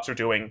 the cops are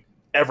doing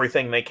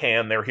everything they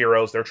can, they're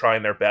heroes, they're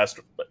trying their best,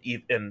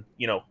 and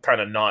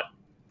kind of not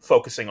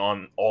focusing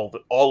on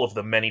all of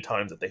the many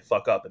times that they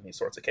fuck up in these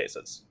sorts of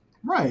cases.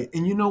 Right.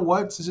 And you know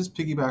what? To just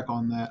piggyback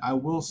on that, I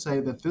will say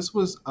that this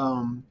was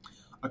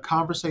a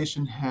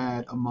conversation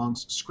had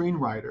amongst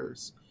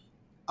screenwriters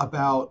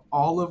about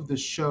all of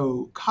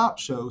the cop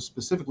shows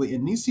specifically.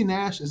 And Niecy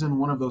Nash is in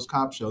one of those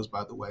cop shows,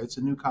 by the way. It's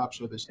a new cop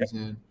show that Yeah. she's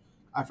in.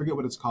 I forget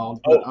what it's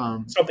called, but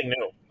Oh, something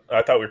new.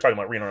 I thought we were talking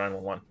about Reno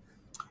 911.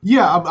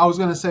 yeah, I was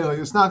gonna say like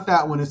it's not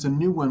that one. It's a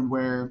new one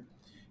where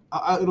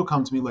it'll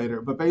come to me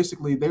later. But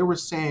basically, they were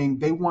saying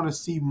they want to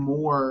see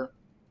more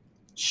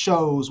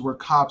shows where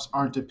cops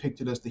aren't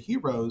depicted as the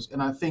heroes,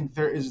 and I think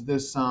there is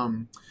this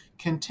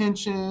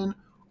contention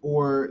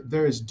or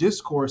there is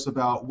discourse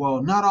about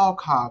well, not all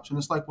cops, and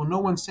it's like well, no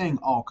one's saying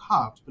all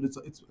cops, but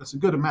it's a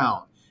good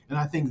amount, and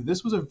I think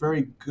this was a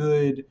very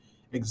good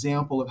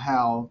example of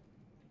how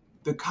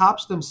the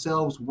cops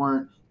themselves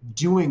weren't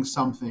doing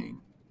something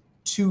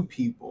to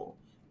people.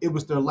 It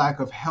was their lack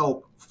of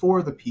help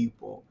for the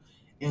people.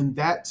 And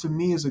that to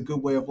me is a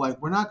good way of like,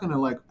 we're not going to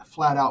like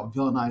flat out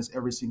villainize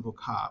every single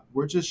cop.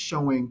 We're just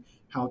showing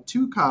how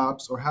two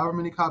cops or however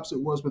many cops it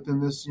was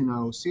within this,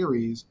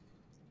 series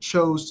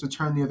chose to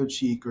turn the other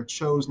cheek or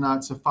chose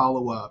not to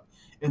follow up.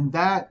 And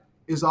that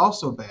is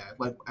also bad.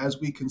 Like, as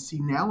we can see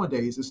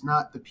nowadays, it's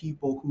not the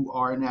people who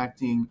are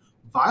enacting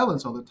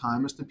violence all the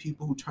time, it's the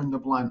people who turn the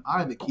blind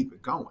eye that keep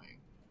it going.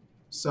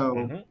 So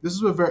Mm-hmm. this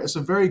is it's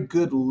a very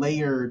good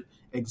layered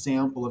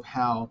example of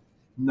how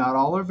not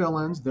all are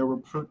villains. There were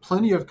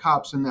plenty of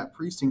cops in that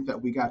precinct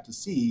that we got to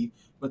see,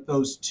 but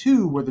those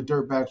two were the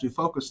dirtbags we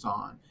focused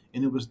on,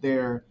 and it was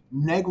their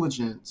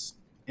negligence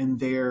and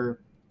their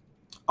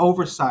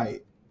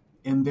oversight,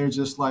 and they're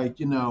just like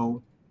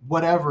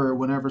whatever.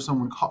 Whenever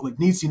someone called, like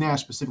Niecy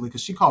Nash specifically,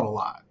 because she called a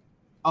lot.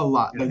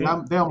 Like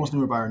Mm-hmm. they almost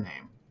knew her by her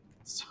name.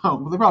 So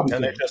well, they probably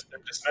And did. they're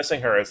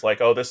dismissing her as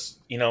like, oh, this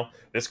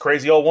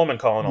crazy old woman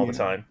calling all the Yeah.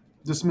 time.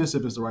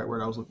 Dismissive is the right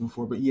word I was looking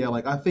for. But yeah,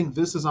 like I think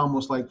this is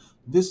almost like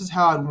this is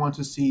how I'd want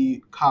to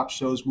see cop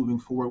shows moving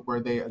forward where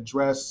they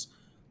address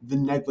the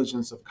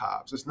negligence of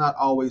cops. It's not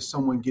always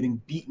someone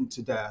getting beaten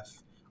to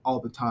death all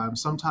the time.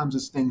 Sometimes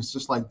it's things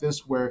just like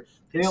this where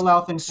they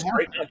allow things It's to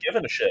straight happen. not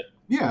giving a shit.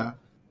 Yeah.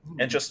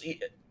 and just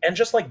and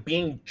just like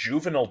being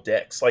juvenile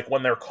dicks, like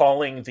when they're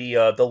calling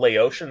the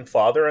Laotian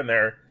father and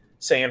they're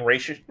saying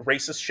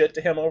racist shit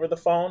to him over the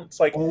phone. It's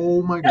like,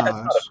 Oh my yeah, that's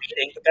not a gosh.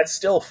 beating, but that's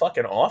still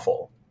fucking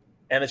awful.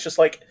 And it's just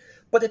like,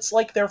 but it's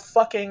like they're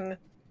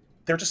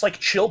just like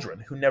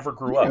children who never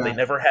grew up. Yeah.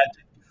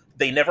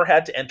 They never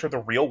had to enter the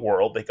real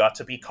world. They got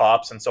to be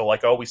cops, and so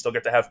like, oh, we still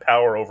get to have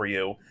power over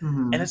you.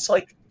 And Hmm. it's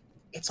like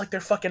they're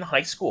fucking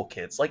high school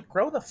kids. Like,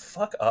 grow the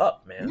fuck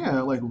up, man.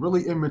 Yeah, like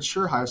really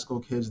immature high school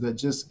kids that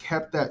just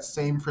kept that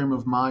same frame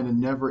of mind and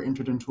never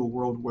entered into a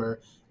world where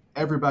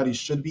everybody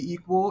should be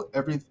equal.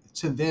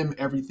 To them,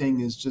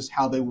 everything is just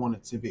how they want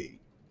it to be,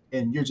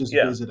 and you're just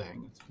Yeah.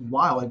 visiting. It's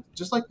wild, like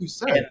just like you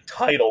said,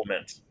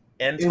 Entitlement.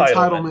 Entitlement.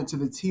 entitlement to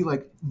the T.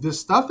 Like the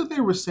stuff that they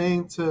were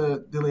saying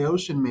to the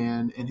Laotian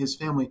man and his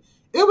family,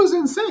 it was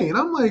insane.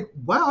 I'm like,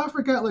 wow, I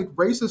forgot like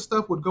racist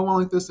stuff would go on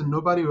like this and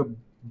nobody would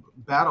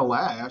battle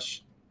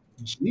Ash.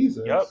 Yep.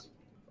 Jesus.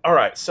 All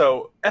right.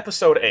 So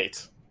episode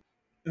 8,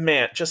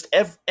 man, just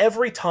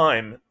every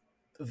time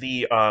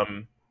the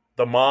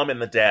the mom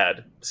and the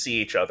dad see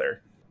each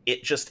other,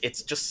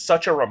 it's just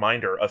such a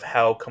reminder of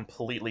how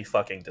completely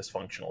fucking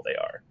dysfunctional they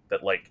are.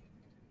 That like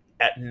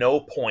at no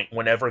point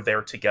whenever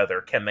they're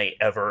together can they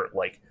ever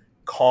like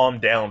calm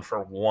down for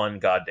one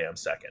goddamn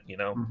second, you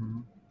know? Hmm.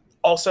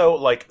 Also,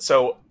 like,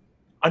 so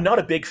I'm not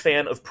a big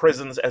fan of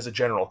prisons as a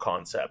general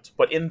concept,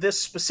 but in this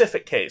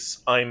specific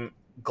case, I'm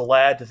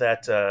glad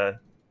that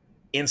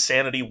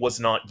insanity was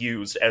not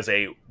used as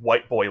a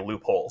white boy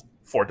loophole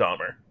for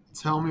Dahmer.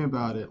 Tell me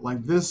about it.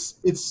 Like this,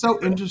 it's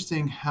so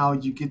interesting how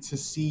you get to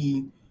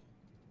see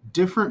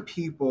different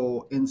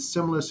people in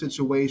similar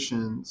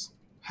situations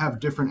have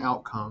different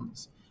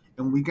outcomes.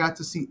 And we got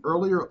to see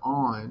earlier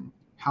on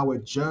how a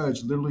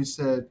judge literally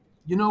said,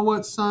 "You know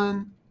what,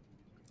 son?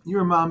 You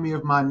remind me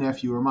of my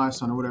nephew or my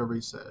son," or whatever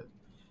he said.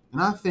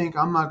 And I think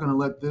I'm not going to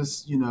let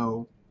this,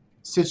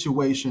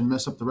 situation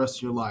mess up the rest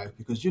of your life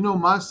because,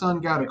 my son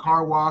got a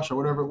car wash or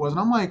whatever it was. And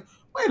I'm like,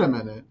 wait a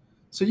minute.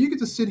 So you get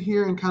to sit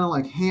here and kind of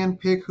like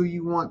handpick who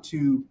you want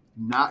to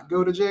not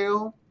go to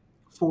jail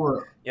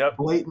for Yep.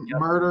 blatant Yep.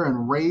 murder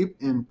and rape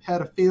and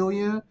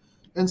pedophilia.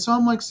 And so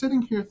I'm like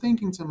sitting here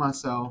thinking to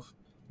myself,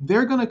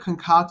 they're going to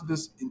concoct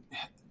this.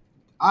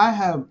 I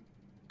have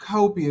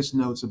copious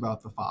notes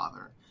about the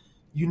father.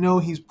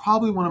 He's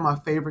probably one of my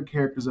favorite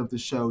characters of the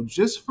show,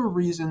 just for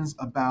reasons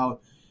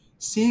about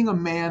seeing a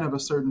man of a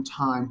certain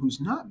time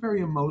who's not very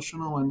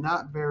emotional and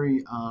not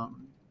very,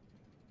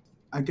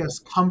 I guess,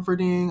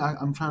 comforting.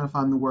 I'm trying to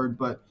find the word,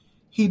 but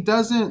he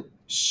doesn't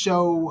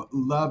show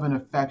love and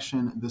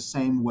affection the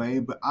same way,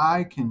 but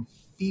I can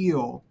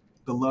feel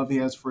the love he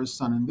has for his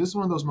son. And this is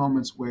one of those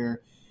moments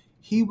where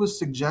he was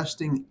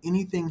suggesting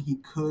anything he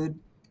could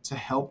to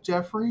help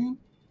Jeffrey,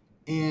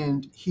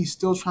 and he's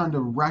still trying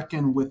to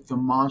reckon with the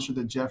monster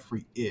that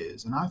Jeffrey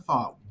is. And I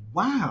thought,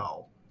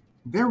 wow,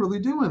 they're really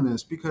doing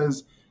this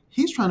because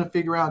he's trying to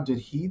figure out, did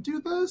he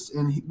do this?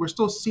 And we're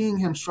still seeing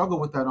him struggle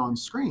with that on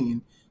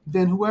screen.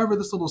 Then whoever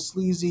this little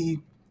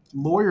sleazy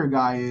lawyer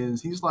guy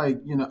is, he's like,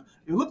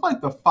 it looked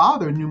like the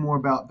father knew more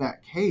about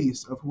that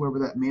case of whoever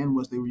that man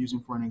was they were using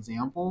for an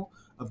example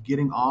of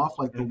getting off,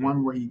 like the Mm-hmm.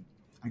 one where he,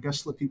 I guess,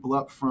 slit people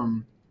up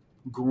from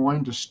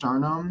groin to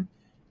sternum.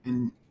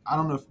 And I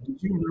don't know if did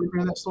you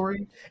remember that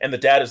story? And the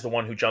dad is the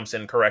one who jumps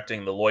in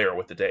correcting the lawyer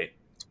with the date.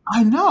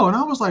 I know, and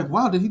I was like,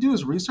 wow, did he do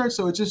his research?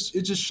 So it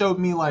just showed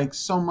me like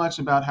so much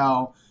about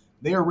how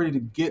they are ready to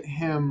get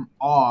him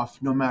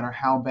off no matter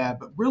how bad.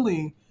 But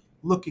really,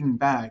 looking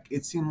back,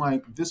 it seemed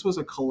like this was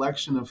a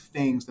collection of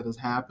things that has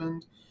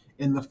happened.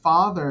 And the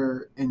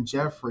father and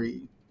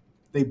Jeffrey,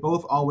 they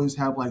both always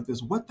have like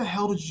this, what the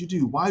hell did you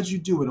do? Why'd you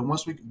do it? And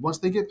once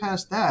they get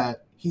past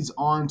that, he's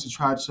on to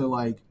try to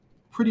like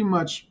pretty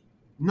much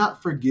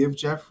not forgive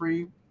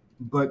Jeffrey,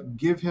 but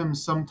give him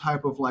some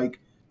type of like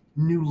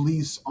new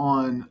lease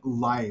on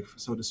life,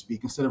 so to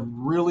speak, instead of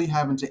really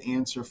having to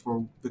answer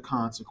for the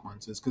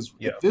consequences. Because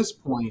Yeah. at this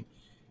point,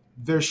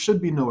 there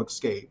should be no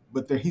escape,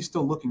 but he's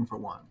still looking for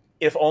one.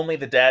 If only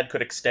the dad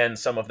could extend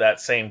some of that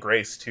same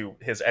grace to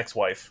his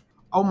ex-wife.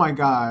 Oh my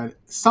god!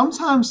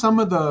 Sometimes some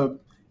of the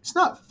it's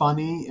not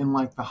funny in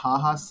like the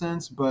haha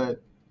sense,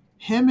 but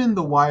him and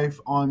the wife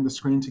on the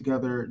screen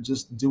together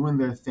just doing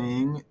their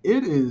thing,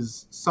 it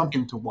is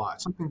something to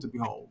watch, something to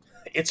behold.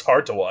 It's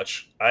hard to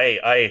watch.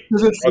 I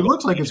Because it struggle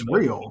looks to like be it's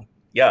emotional. real.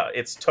 Yeah,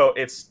 it's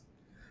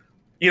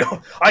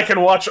I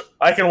can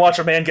watch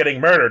a man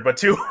getting murdered, but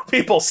two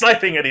people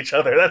sniping at each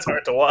other, that's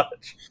hard to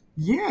watch.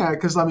 Yeah,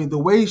 because I mean, the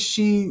way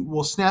she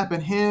will snap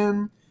at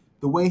him,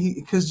 the way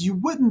because you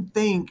wouldn't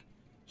think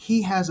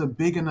he has a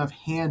big enough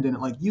hand in it.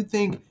 Like, you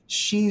think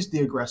she's the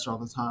aggressor all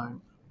the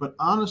time. But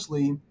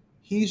honestly,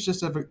 he's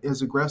just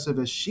as aggressive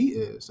as she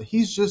is. So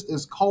he's just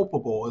as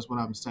culpable, is what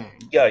I'm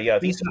saying. Yeah, yeah.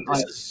 He's not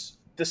This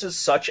like, is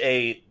such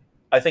a.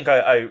 I think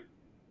I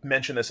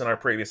mentioned this in our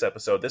previous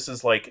episode. This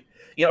is like,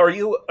 are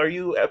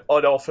you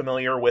at all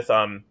familiar with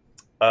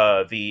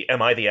the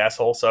 "Am I the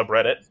Asshole"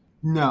 subreddit?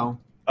 no.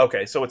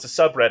 Okay, so it's a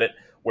subreddit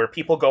where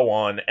people go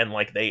on and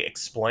like they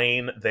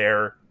explain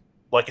their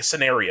like a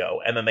scenario,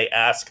 and then they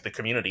ask the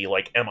community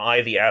like, "Am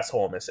I the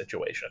asshole in this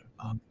situation?"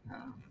 Okay.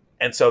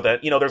 And so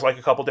that there's like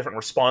a couple different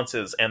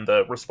responses, and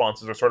the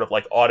responses are sort of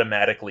like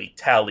automatically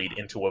tallied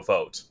into a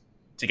vote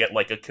to get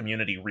like a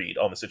community read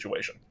on the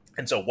situation.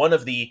 And so one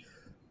of the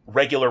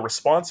regular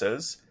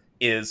responses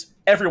is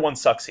everyone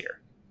sucks here,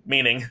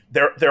 meaning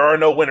there are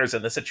no winners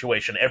in the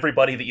situation.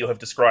 Everybody that you have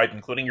described,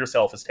 including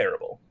yourself, is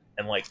terrible.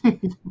 And like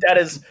that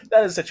is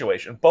a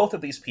situation. Both of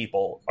these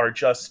people are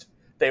just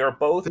they are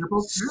both They're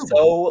both terrible.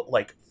 so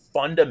like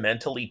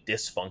fundamentally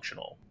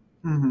dysfunctional,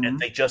 and Hmm.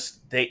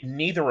 they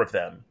neither of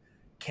them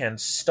can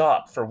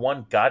stop for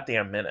one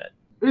goddamn minute.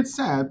 It's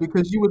sad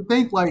because you would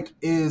think, like,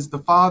 is the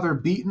father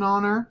beating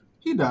on her?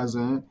 He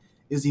doesn't.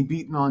 Is he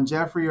beating on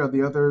Jeffrey or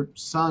the other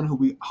son who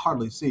we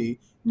hardly see?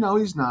 No,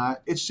 he's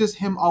not. It's just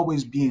him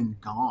always being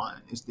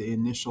gone is the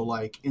initial,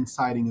 like,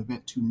 inciting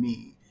event to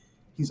me.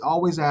 He's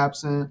always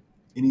absent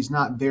and he's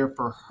not there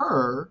for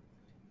her.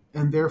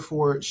 And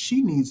therefore,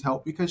 she needs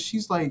help because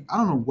she's like, I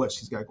don't know what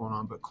she's got going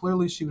on, but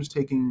clearly she was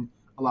taking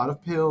a lot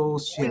of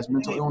pills. She We, has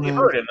mental we illness.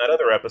 heard in that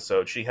other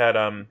episode she had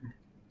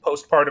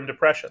postpartum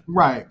depression.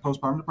 Right,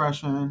 postpartum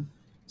depression.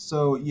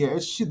 So yeah,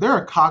 they're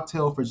a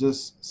cocktail for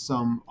just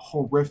some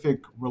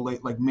horrific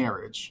relate like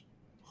marriage,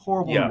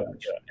 horrible Yeah,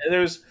 marriage. yeah.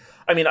 And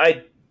I mean,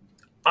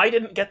 I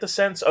didn't get the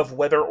sense of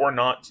whether or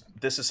not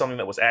this is something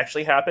that was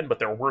actually happened, but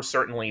there were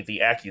certainly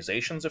the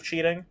accusations of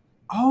cheating.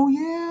 Oh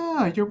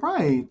yeah, you're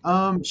right.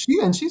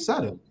 She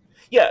said it.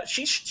 Yeah,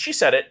 she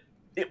said it.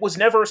 It was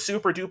never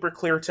super duper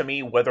clear to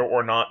me whether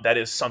or not that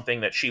is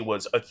something that she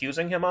was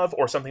accusing him of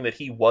or something that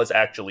he was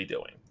actually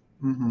doing.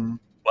 Mm-hmm.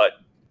 But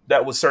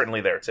that was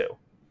certainly there too.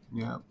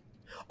 Yeah.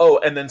 Oh,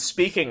 and then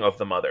speaking of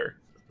the mother,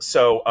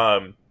 so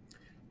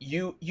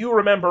you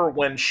remember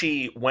when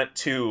she went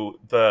to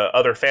the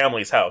other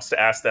family's house to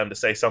ask them to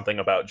say something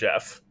about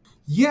Jeff?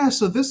 Yeah,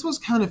 so this was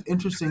kind of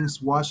interesting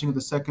watching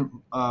the second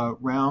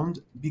round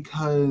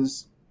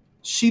because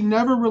she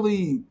never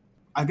really,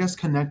 I guess,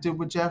 connected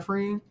with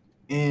Jeffrey.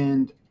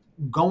 And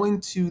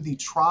going to the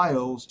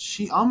trials,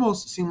 she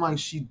almost seemed like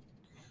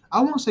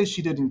I won't say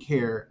she didn't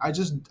care.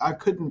 I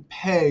couldn't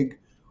peg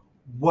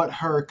what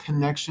her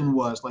connection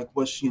was. Like,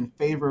 was she in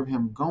favor of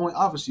him going?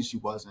 Obviously, she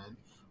wasn't.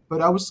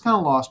 But I was kind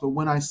of lost. But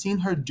when I seen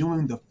her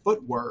doing the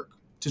footwork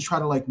to try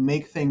to like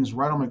make things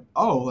right, I'm like,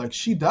 oh, like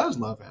she does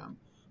love him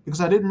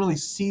because I didn't really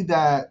see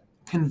that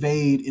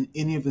conveyed in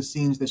any of the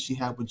scenes that she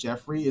had with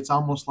Jeffrey. It's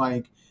almost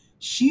like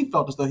she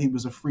felt as though he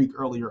was a freak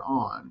earlier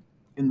on,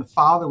 and the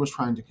father was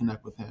trying to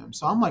connect with him.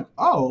 So I'm like,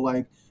 oh,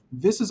 like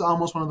this is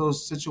almost one of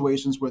those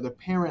situations where the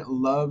parent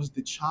loves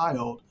the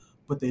child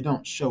but they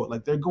don't show it.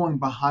 Like they're going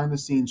behind the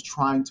scenes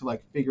trying to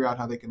like figure out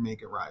how they can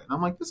make it right. And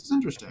I'm like, this is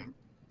interesting.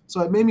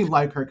 So it made me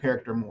like her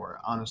character more,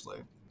 honestly.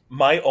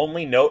 My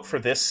only note for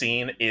this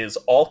scene is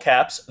all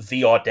caps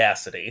the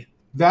audacity.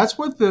 That's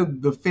what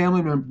the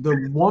family member,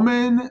 the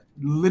woman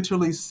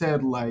literally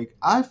said, like,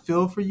 I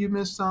feel for you,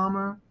 Miss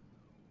Sommer,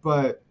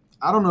 but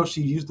I don't know if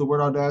she used the word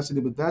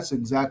audacity, but that's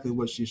exactly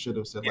what she should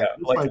have said. Yeah, Like,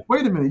 it's like like,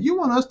 wait a minute, you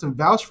want us to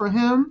vouch for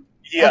him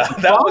at yeah,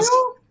 the that was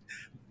trial?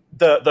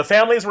 the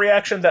family's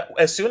reaction. That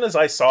as soon as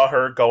I saw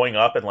her going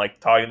up and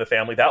like talking to the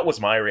family, that was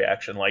my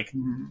reaction. Like,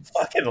 Mhm.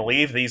 fucking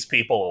leave these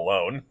people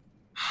alone.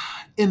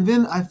 And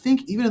then I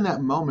think even in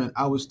that moment,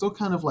 I was still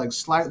kind of like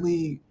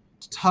slightly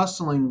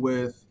tussling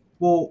with,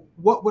 well,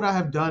 what would I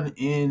have done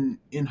in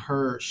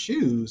her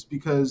shoes?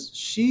 Because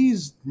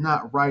she's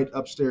not right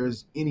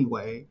upstairs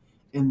anyway,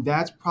 and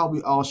that's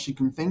probably all she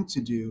can think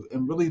to do.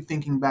 And really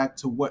thinking back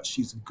to what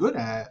she's good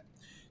at,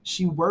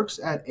 she works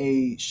at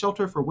a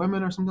shelter for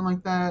women or something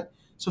like that.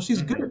 So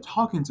she's good Mhm. at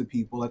talking to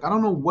people. Like I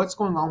don't know what's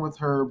going on with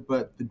her,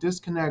 but the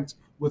disconnect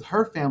with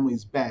her family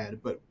is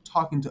bad. But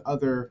talking to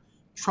other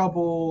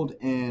troubled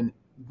and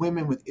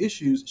women with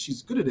issues,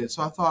 she's good at it.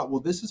 So I thought, well,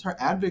 this is her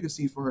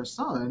advocacy for her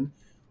son,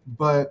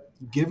 but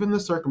given the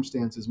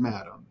circumstances,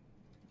 madam,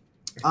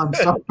 I'm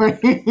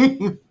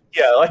sorry.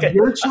 Yeah, like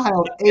Your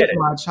child I ate get it.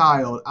 my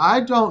child.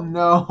 I don't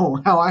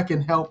know how I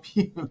can help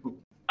you.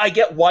 I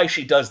get why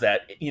she does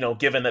that.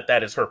 Given that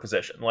that is her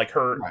position, like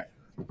her Right.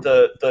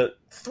 the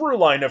through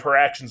line of her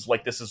actions,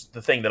 like this is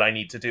the thing that I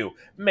need to do,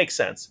 makes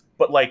sense.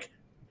 But like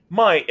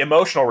my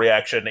emotional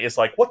reaction is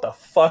like, what the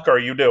fuck are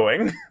you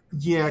doing?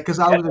 Yeah, because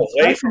I Get was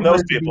away from expecting her those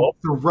to be people.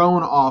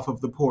 thrown off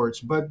of the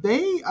porch, but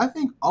I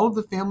think all of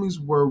the families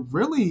were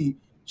really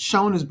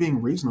shown as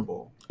being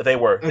reasonable, They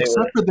were.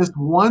 except for this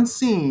one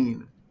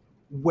scene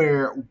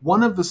where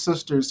one of the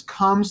sisters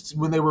comes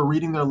when they were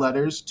reading their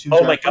letters to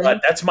Oh my god, Jeffrey.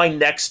 that's my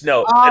next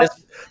note. Uh,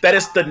 That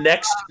is the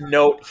next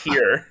note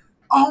here.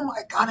 oh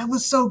my god, it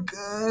was so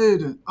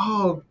good.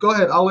 Oh, go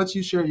ahead. I'll let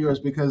you share yours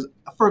because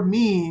for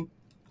me,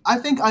 I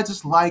think I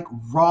just like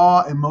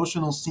raw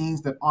emotional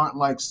scenes that aren't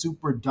like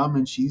super dumb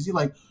and cheesy.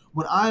 Like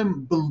when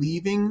I'm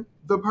believing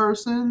the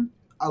person,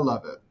 I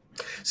love it.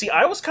 See,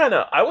 I was kind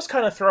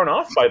of thrown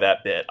off by that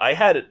bit.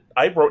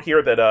 I wrote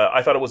here that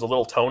I thought it was a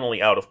little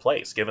tonally out of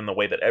place given the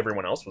way that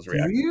everyone else was Do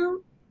reacting.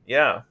 you?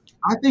 Yeah.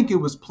 I think it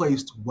was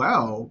placed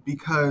well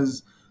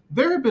because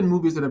there have been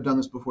movies that have done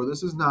this before.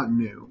 This is not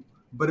new,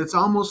 but it's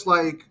almost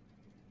like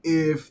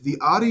if the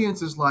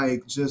audience is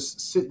like just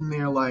sitting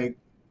there like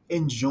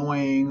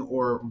enjoying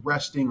or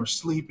resting or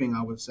sleeping,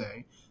 I would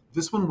say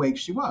this one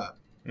wakes you up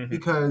Hmm.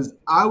 because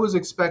I was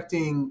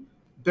expecting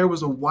there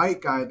was a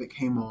white guy that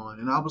came on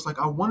and I was like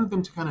I wanted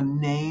them to kind of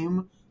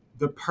name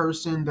the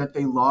person that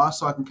they lost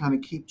so I can kind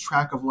of keep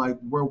track of like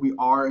where we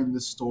are in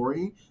this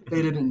story. They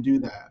Hmm. didn't do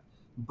that.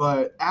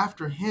 But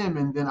after him,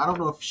 and then I don't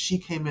know if she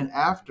came in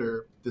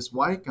after this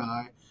white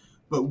guy,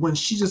 but when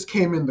she just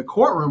came in the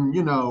courtroom,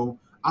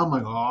 I'm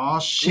like, oh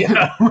shit,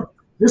 Yeah.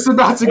 this is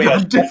about to Oh yeah, go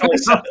she definitely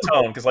set down. the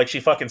tone because like she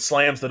fucking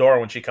slams the door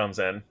when she comes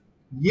in.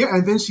 Yeah,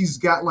 and then she's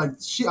got like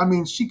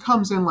she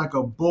comes in like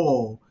a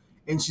bull,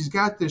 and she's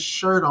got this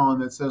shirt on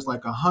that says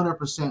like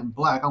 100%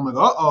 black. I'm like,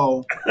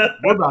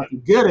 we're about to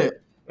get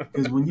it.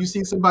 Because when you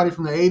see somebody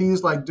from the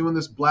 '80s like doing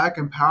this black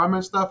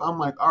empowerment stuff, I'm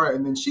like, all right.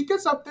 And then she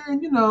gets up there,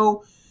 and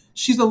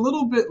she's a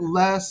little bit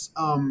less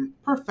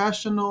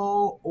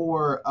professional,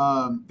 or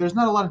there's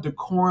not a lot of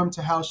decorum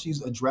to how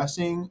she's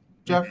addressing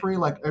Hmm. Jeffrey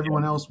like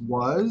everyone else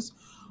was.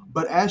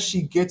 But as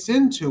she gets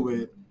into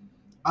it,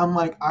 I'm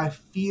like, I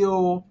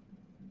feel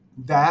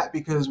that,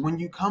 because when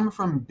you come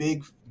from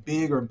big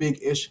or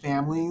big-ish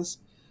families,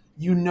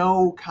 you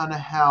know kind of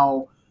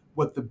how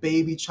what the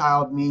baby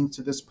child means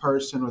to this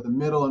person or the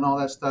middle and all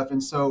that stuff.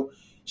 And so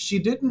she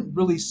didn't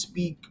really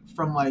speak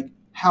from like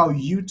how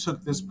you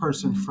took this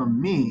person from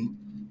me.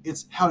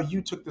 It's how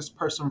you took this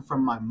person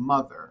from my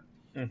mother.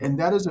 Hmm. And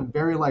that is a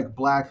very like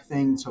black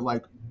thing to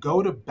like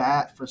go to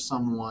bat for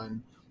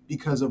someone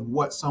because of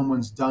what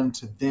someone's done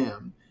to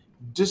them,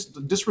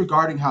 just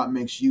disregarding how it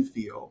makes you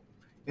feel.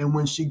 And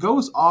when she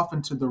goes off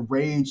into the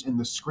rage and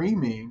the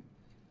screaming,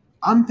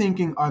 I'm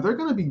thinking, are there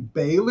going to be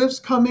bailiffs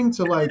coming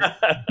to like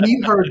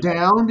beat her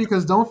down?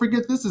 Because don't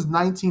forget, this is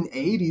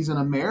 1980s in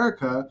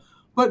America.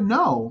 But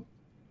no,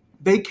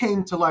 they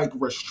came to like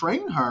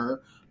restrain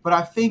her, but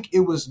I think it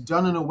was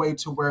done in a way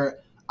to where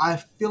I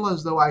feel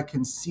as though I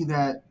can see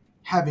that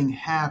having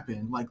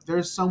happened. Like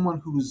there's someone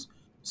who's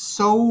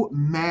so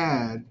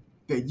mad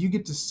that you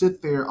get to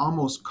sit there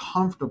almost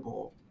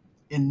comfortable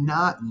and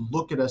not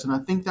look at us. And I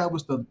think that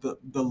was the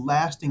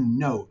lasting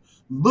note.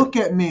 Look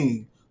at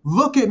me.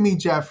 Look at me,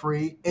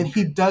 Jeffrey. And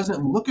he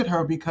doesn't look at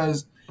her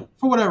because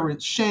for whatever,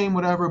 it's shame,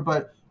 whatever,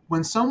 but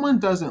when someone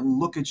doesn't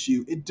look at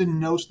you, it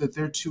denotes that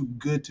they're too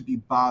good to be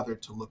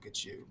bothered to look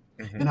at you.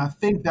 Hmm. And I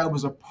think that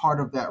was a part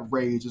of that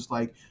rage. It's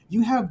like,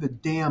 you have the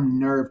damn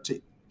nerve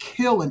to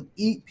kill and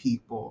eat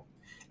people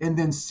and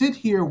then sit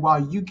here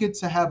while you get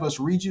to have us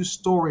read you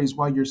stories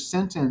while you're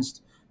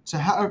sentenced to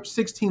have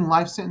 16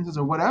 life sentences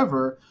or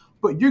whatever,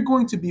 but you're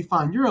going to be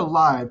fine. You're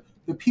alive.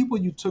 The people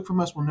you took from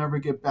us will never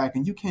get back,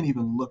 and you can't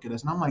even look at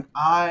us. And I'm like,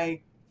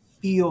 I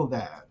feel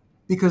that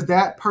because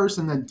that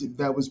person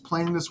that was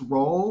playing this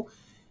role,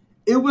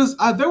 it was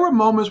there were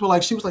moments where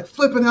like she was like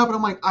flipping out, but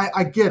I'm like,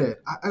 I get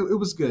it. It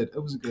was good. It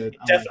was good.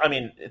 I like I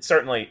mean, it's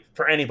certainly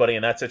for anybody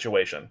in that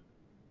situation.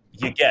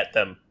 You get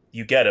them.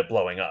 You get it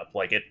blowing up.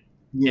 Like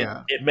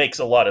yeah, it makes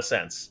a lot of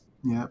sense.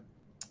 yeah.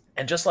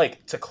 And just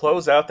like to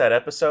close out that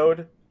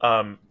episode,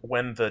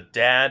 when the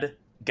dad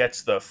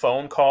gets the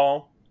phone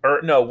call,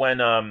 or no, when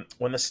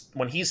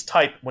he's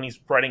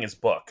writing his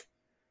book,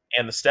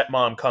 and the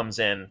stepmom comes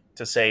in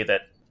to say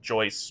that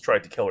Joyce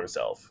tried to kill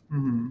herself,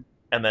 Hmm.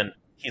 and then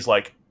he's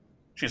like,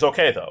 "She's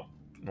okay though."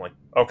 I'm like,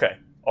 "Okay,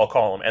 I'll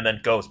call him," and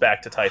then goes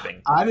back to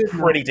typing. I didn't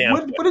know Pretty damn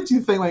quick. what did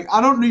you think? Like I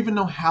don't even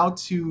know how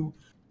to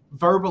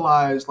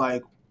verbalize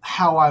like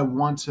how I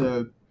want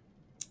to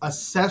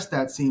assess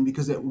that scene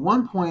because at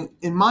one point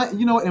in my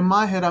in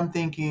my head I'm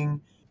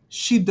thinking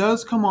she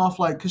does come off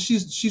like because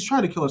she's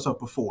tried to kill herself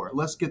before.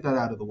 Let's get that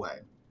out of the way.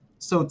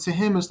 So to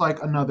him it's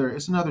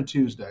another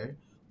Tuesday.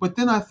 But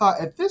then I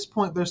thought at this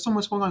point there's so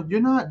much going on.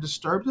 You're not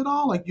disturbed at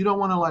all. Like you don't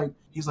want to like.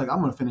 He's like I'm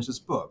going to finish this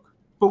book.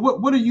 But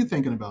what are you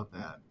thinking about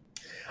that?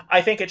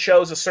 I think it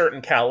shows a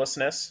certain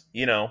callousness,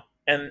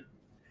 and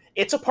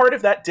it's a part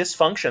of that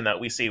dysfunction that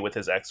we see with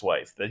his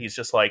ex-wife, that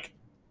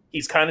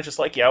he's kind of just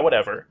like, yeah,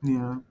 whatever.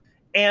 Yeah,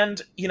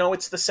 And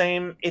it's the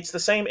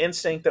same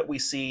instinct that we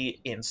see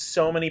in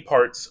so many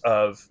parts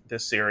of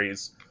this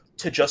series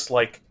to just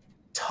like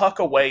tuck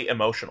away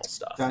emotional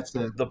stuff. that's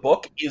it. The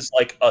book is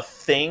like a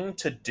thing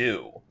to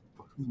do,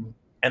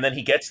 and then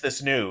he gets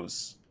this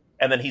news,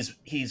 and then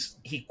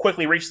he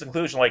quickly reaches the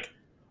conclusion like,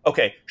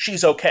 okay,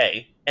 she's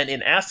okay. And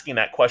in asking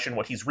that question,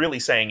 what he's really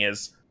saying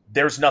is,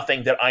 there's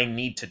nothing that I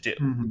need to do.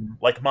 Mm-hmm.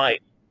 Like my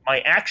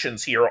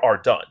actions here are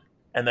done.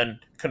 And then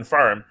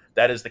confirm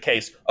that is the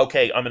case.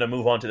 Okay, I'm going to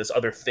move on to this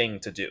other thing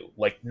to do.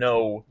 Like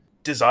no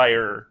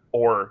desire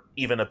or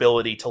even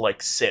ability to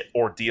like sit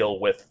or deal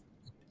with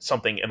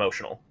something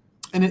emotional.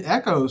 And it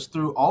echoes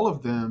through all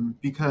of them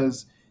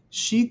because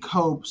she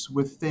copes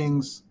with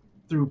things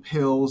through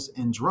pills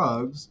and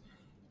drugs.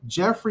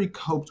 Jeffrey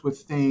coped with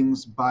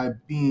things by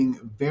being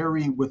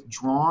very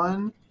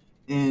withdrawn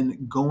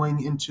and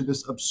going into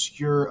this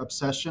obscure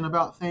obsession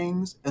about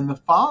things. And the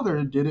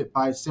father did it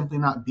by simply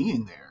not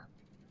being there.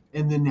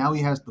 And then now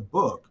he has the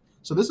book.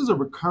 So this is a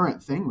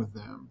recurrent thing with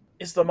them.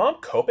 Is the mom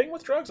coping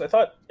with drugs? I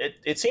thought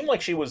it seemed like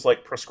she was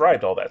like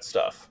prescribed all that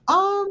stuff.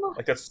 Um,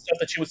 Like that's stuff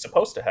that she was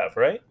supposed to have,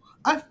 right?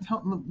 I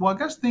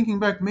guess thinking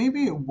back,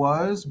 maybe it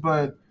was,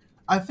 but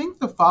I think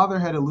the father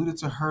had alluded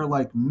to her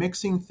like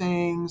mixing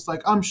things.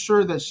 Like I'm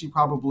sure that she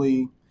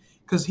probably,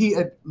 because he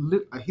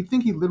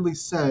think he literally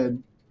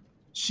said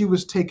she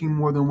was taking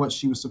more than what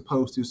she was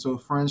supposed to. So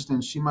for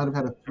instance, she might have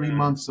had a three Mm,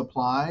 month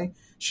supply.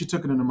 She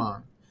took it in a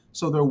month.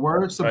 So there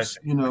were I see. I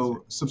see.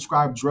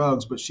 subscribed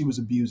drugs, but she was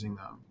abusing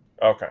them.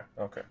 Okay.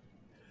 Okay.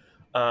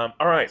 All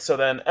right. So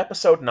then,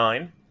 episode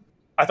 9.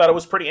 I thought it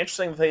was pretty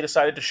interesting that they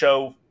decided to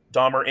show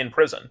Dahmer in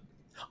prison.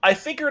 I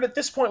figured at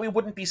this point we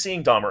wouldn't be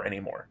seeing Dahmer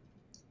anymore,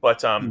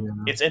 but Yeah.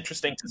 it's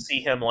interesting to see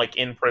him like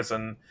in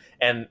prison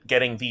and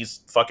getting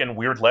these fucking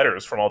weird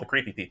letters from all the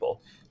creepy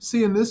people.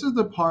 See, and this is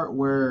the part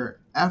where,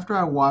 after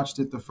I watched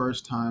it the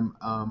first time,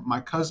 my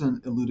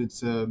cousin alluded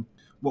to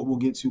what we'll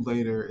get to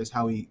later is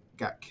how he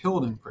got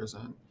killed in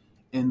prison.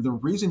 And the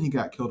reason he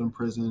got killed in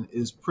prison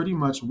is pretty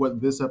much what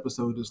this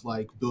episode is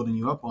like building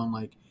you up on.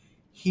 Like,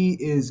 he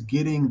is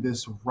getting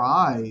this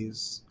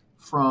rise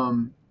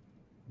from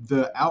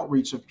the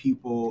outreach of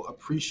people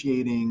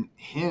appreciating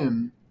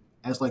him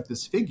as like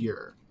this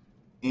figure.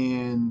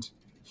 and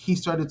he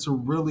started to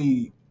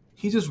really,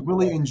 he just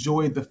really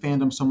enjoyed the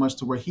fandom so much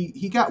to where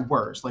he got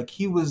worse. Like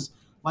he was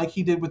like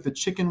he did with the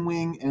chicken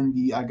wing and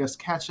the, I guess,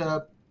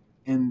 ketchup,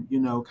 and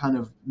kind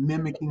of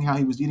mimicking how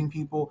he was eating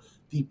people.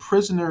 The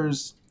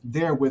prisoners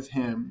there with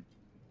him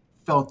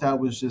felt that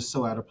was just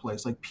so out of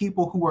place. Like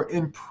people who were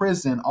in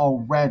prison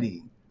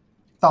already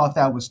thought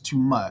that was too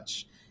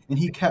much, and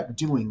he kept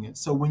doing it.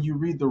 So when you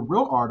read the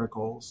real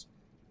articles,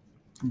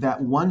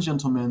 that one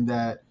gentleman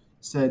that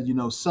said,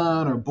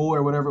 son or boy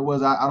or whatever it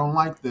was, I don't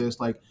like this.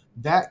 Like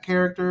that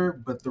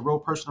character, but the real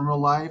person in real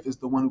life is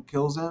the one who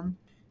kills him.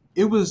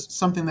 It was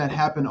something that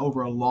happened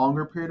over a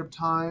longer period of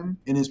time,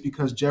 and it's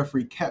because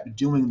Jeffrey kept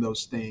doing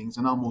those things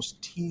and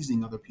almost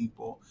teasing other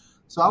people.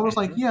 So I was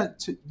like, Mm-hmm. yeah,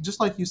 just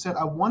like you said,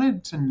 I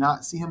wanted to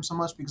not see him so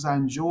much because I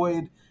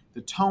enjoyed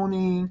the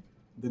Tony,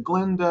 the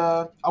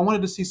Glenda. I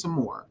wanted to see some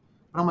more.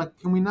 But I'm like,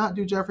 can we not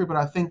do Jeffrey? But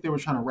I think they were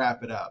trying to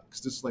wrap it up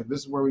because this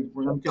is where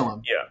we're going to kill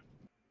him. Yeah.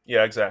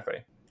 Yeah,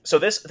 exactly. So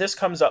this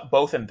comes up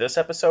both in this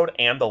episode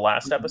and the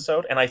last Mhm.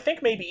 episode, and I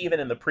think maybe even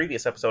in the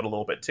previous episode a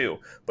little bit too.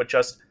 But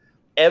just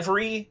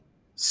every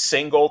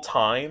single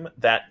time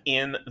that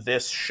in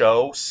this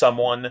show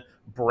someone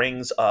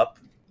brings up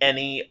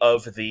any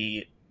of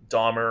the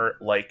Dahmer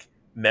like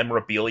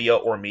memorabilia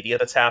or media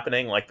that's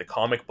happening, like the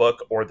comic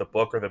book or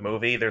the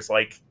movie,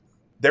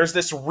 there's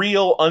this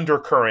real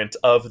undercurrent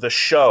of the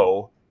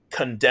show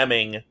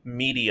condemning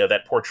media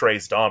that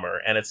portrays Dahmer,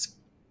 and it's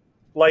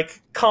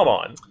like, come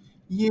on,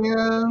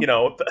 Yeah. you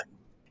know,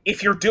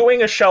 if you're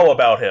doing a show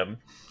about him,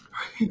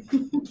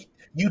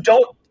 you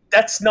don't.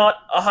 That's not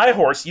a high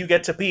horse you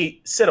get to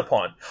be sit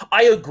upon.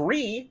 I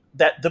agree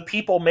that the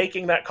people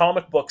making that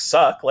comic book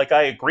suck. Like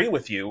I agree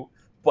with you,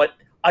 but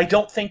I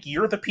don't think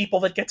you're the people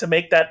that get to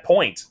make that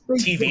point. They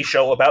TV do.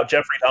 show about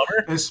Jeffrey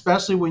Dahmer.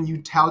 Especially when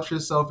you tout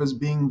yourself as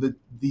being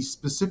the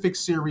specific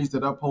series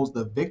that upholds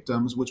the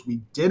victims, which we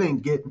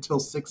didn't get until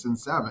 6 and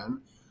 7.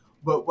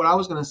 But what I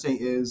was going to say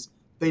is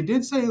they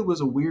did say it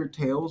was a Weird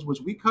Tales, which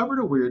we covered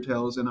a Weird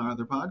Tales in our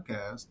other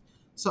podcast.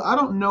 So I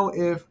don't know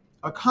if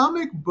a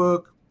comic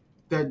book,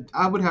 that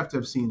I would have to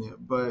have seen it,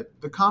 but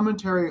the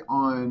commentary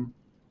on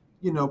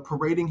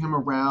parading him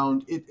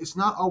around, it's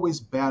not always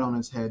bad on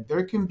his head.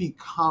 There can be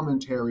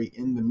commentary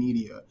in the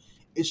media.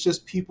 It's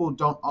just people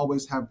don't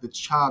always have the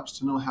chops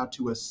to know how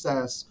to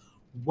assess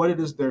what it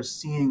is they're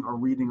seeing or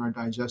reading or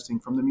digesting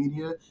from the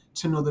media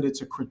to know that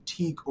it's a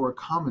critique or a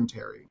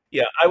commentary.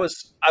 Yeah, I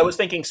was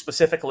thinking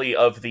specifically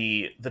of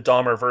the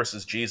Dahmer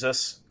versus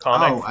Jesus Oh,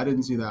 comic. I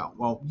didn't see that.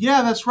 Well,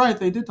 yeah, that's right.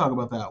 They did talk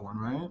about that one,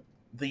 right?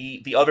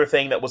 The other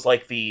thing that was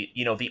like the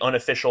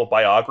unofficial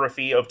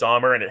biography of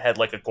Dahmer, and it had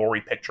like a gory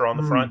picture on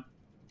the front.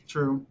 Mm,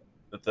 true.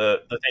 The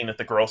thing that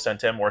the girl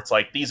sent him, where it's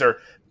like these are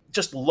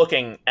just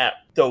looking at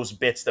those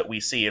bits that we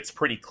see, it's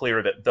pretty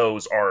clear that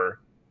those are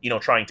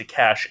trying to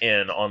cash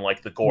in on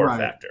like the gore Right.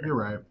 factor. You're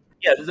right.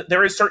 Yeah,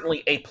 there is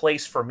certainly a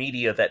place for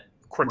media that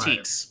Right.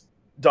 critiques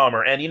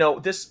Dahmer,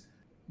 and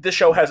this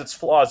show has its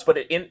flaws, but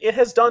it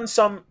has done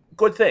some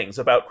good things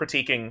about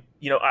critiquing.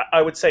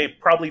 I would say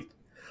probably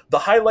the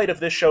highlight of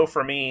this show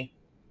for me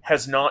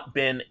has not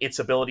been its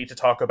ability to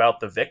talk about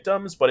the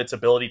victims, but its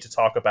ability to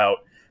talk about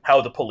how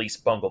the police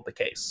bungled the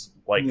case.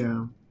 Like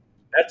Yeah.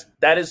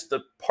 that is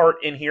the part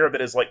in here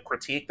that is like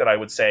critique that I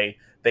would say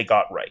they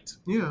got right.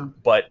 Yeah.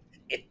 But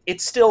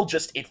it still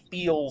just it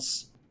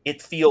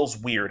feels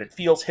weird. It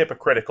feels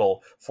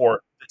hypocritical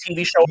for the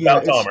TV show Yeah.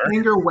 about It's Dahmer.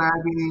 finger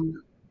wagging.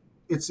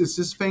 It's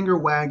just finger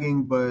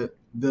wagging, but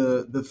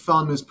the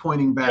thumb is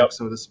pointing Yep. back,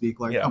 so to speak.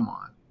 Like, Yeah. come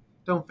on,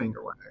 don't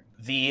finger wag.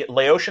 The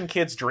Laotian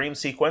kid's dream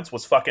sequence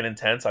was fucking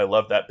intense. I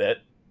love that bit.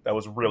 That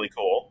was really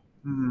cool.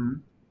 Hmm.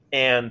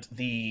 And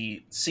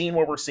the scene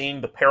where we're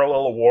seeing the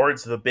parallel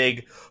awards, the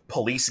big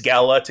police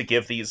gala to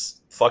give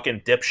these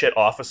fucking dipshit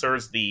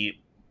officers the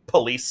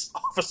police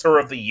officer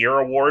of the year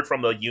award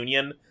from the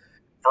union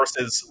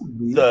versus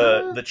Believe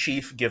the that?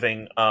 chief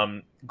giving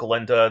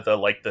Glenda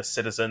the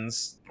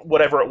citizens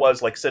whatever it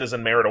was, like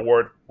citizen merit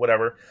award,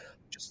 whatever.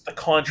 Just the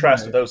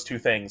contrast of Right. those two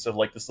things, of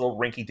like this little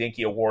rinky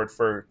dinky award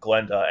for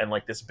Glenda and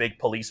like this big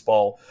police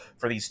ball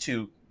for these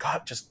two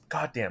just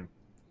goddamn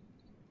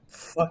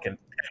fucking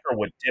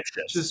Peckerwood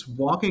dipshits. Just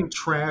walking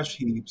trash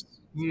heaps.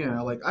 Yeah.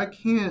 Like I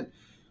can't.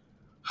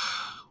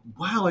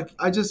 Wow. Like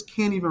I just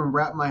can't even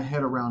wrap my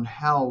head around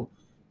how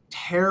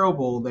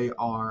terrible they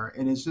are,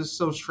 and it's just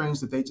so strange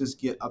that they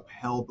just get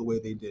upheld the way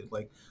they did.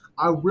 Like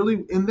I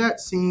really, in that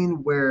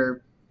scene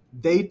where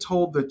they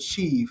told the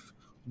chief,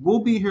 "We'll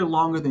be here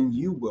longer than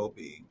you will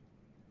be."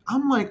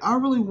 I'm like, I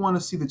really want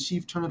to see the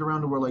chief turn it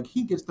around to where like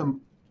he gets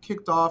them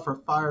kicked off or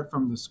fired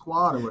from the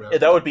squad or Yeah, that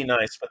whatever. would be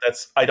nice, but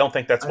I don't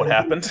think that's I what don't.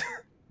 happened.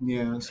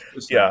 Yeah,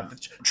 it's Yeah,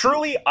 not.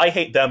 truly, I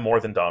hate them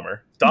more than Dahmer.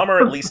 Dahmer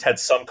at least had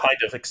some kind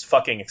of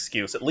fucking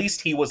excuse. At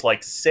least he was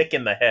like sick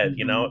in the head,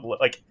 Hmm.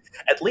 Like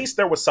at least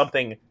there was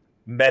something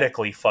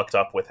medically fucked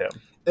up with him.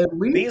 At These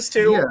least,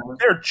 two, yeah.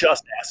 they're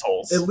just At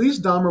assholes.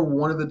 least Dahmer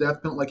wanted the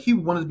death penalty. Like he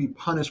wanted to be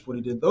punished for what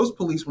he did. Those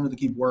police wanted to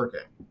keep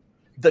working.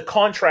 The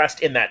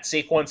contrast in that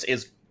sequence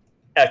is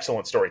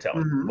excellent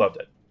storytelling. Hmm. Loved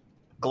it.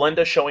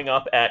 Glenda showing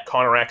up at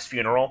Conorak's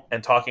funeral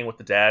and talking with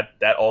the dad,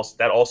 that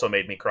also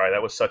made me cry.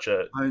 That was such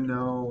a I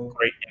know.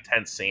 great,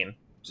 intense scene.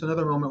 It's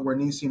another moment where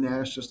Niecy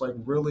Nash just like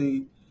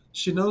really,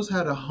 she knows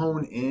how to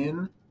hone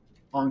in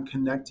on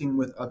connecting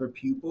with other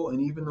people.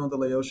 And even though the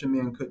Laotian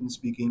man couldn't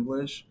speak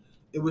English,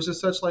 it was just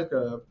such like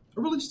a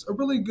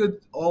really good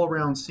all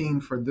around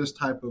scene for this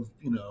type of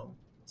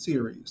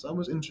series. I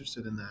was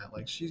interested in that.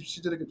 Like she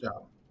did a good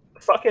job.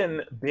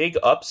 Fucking big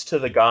ups to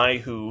the guy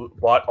who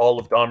bought all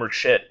of Dahmer's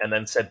shit and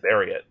then said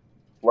bury it.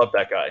 Love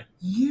that guy.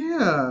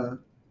 Yeah,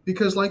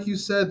 because like you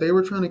said, they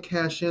were trying to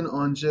cash in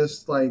on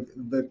just like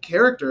the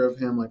character of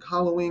him, like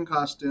Halloween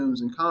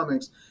costumes and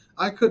comics.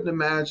 I couldn't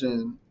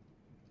imagine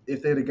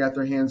if they'd have got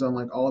their hands on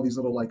like all these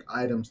little like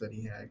items that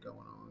he had going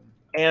on.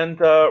 And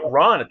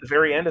Ron at the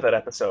very end of that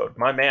episode,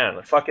 my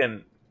man,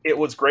 fucking, it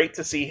was great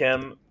to see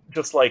him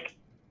just like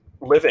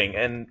living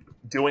and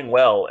doing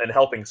well and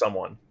helping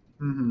someone.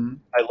 Mm-hmm.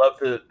 I love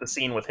the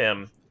scene with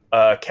him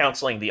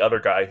counseling the other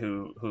guy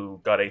who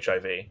got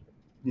HIV.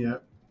 Yeah,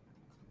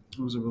 it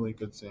was a really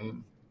good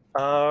scene.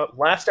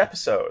 Last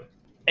episode,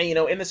 and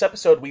in this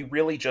episode, we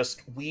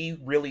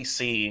really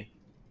see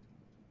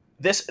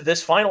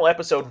this final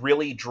episode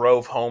really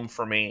drove home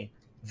for me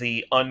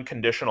the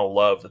unconditional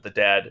love that the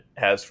dad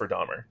has for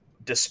Dahmer,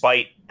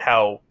 despite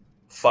how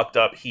fucked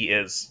up he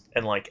is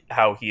and like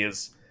how he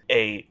is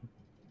a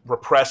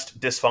repressed,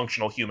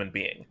 dysfunctional human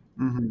being.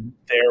 Mm-hmm.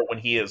 There, when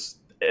he is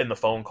in the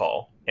phone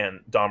call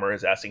and Dahmer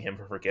is asking him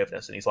for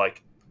forgiveness, and he's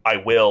like, "I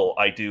will,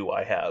 I do,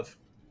 I have,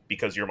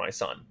 because you're my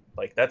son."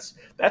 Like that's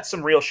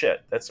some real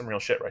shit. That's some real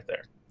shit right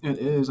there. It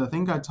is. I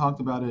think I talked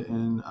about it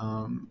in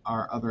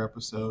our other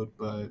episode,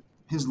 but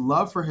his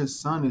love for his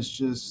son is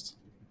just,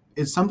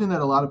 it's something that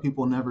a lot of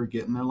people never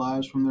get in their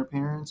lives from their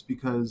parents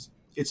because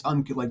it's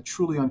like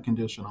truly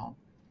unconditional.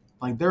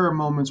 Like there are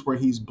moments where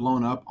he's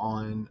blown up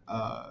on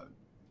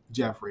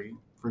Jeffrey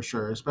for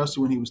sure,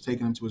 especially when he was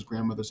taking him to his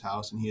grandmother's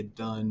house and he had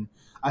done.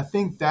 I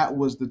think that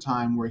was the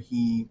time where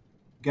he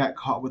got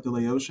caught with the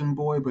Laotian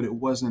boy, but it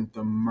wasn't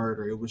the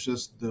murder. It was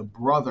just the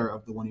brother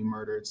of the one he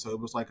murdered. So it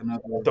was like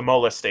another The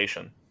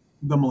molestation.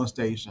 the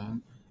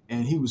molestation,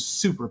 and he was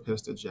super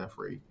pissed at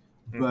Jeffrey.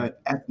 Hmm.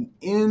 But at the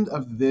end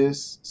of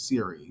this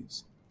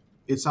series,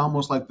 it's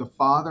almost like the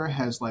father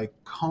has like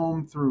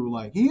combed through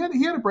like he had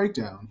a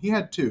breakdown. He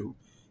had two.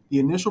 The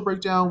initial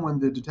breakdown when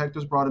the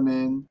detectives brought him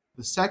in,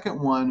 the second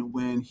one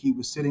when he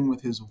was sitting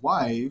with his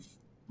wife,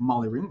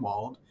 Molly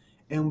Ringwald,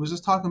 and was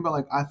just talking about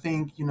like I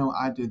think,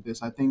 I did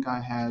this. I think I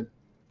had,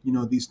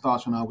 these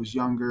thoughts when I was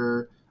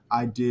younger.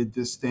 I did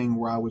this thing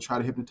where I would try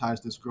to hypnotize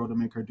this girl to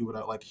make her do what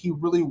I like. He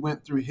really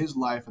went through his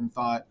life and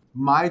thought,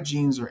 my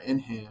genes are in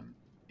him.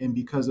 And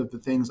because of the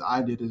things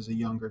I did as a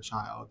younger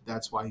child,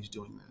 that's why he's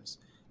doing this.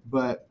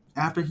 But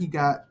after he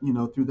got,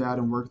 through that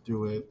and worked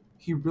through it,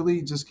 he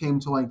really just came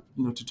to like,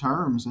 to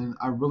terms. And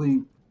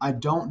I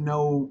don't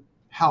know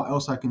how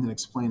else I can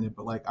explain it,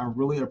 but like, I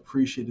really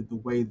appreciated the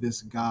way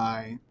this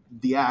guy,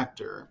 the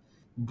actor,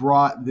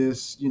 brought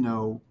this,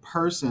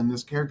 person,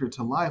 this character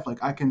to life.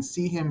 Like I can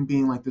see him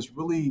being like this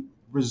really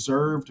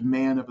reserved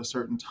man of a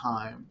certain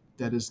time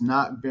that is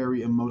not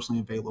very emotionally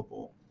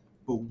available.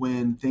 But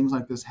when things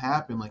like this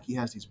happen, like he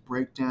has these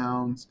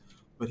breakdowns,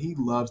 but he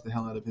loves the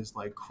hell out of his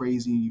like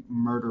crazy,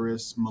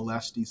 murderous,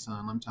 molesty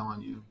son. I'm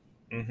telling you.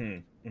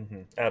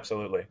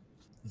 Absolutely.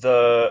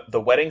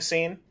 The wedding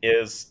scene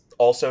is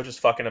also just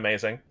fucking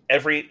amazing.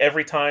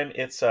 Every time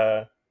it's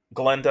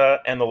Glenda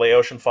and the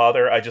Laotian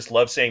father, I just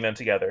love seeing them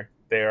together.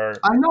 They are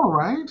I know,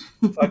 right?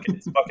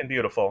 it's fucking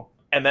beautiful.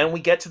 And then we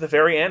get to the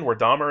very end where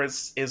Dahmer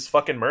is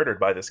fucking murdered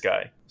by this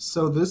guy.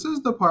 So this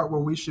is the part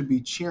where we should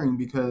be cheering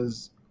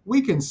because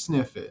we can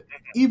sniff it.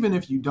 Even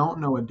if you don't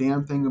know a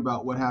damn thing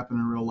about what happened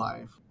in real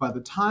life, by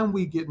the time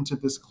we get into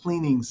this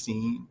cleaning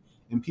scene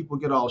and people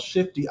get all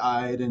shifty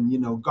eyed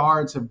and,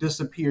 guards have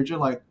disappeared, you're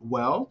like,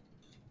 well,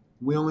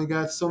 we only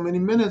got so many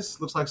minutes.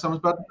 Looks like someone's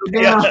about to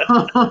go Yeah,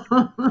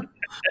 down.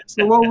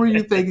 So what were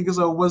you thinking?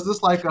 So was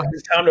this like a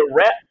it's time to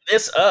wrap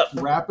this up.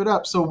 wrap it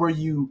up? So were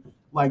you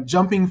like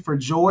jumping for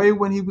joy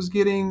when he was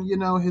getting,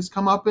 his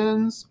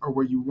comeuppance, or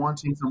were you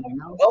wanting something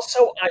else? Well,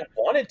 so I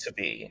wanted to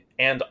be,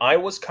 and I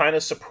was kind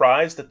of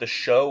surprised that the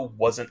show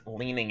wasn't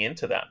leaning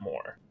into that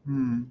more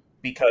Hmm.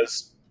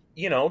 because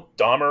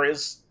Dahmer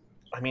is,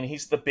 I mean,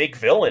 he's the big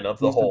villain of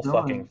the He's the whole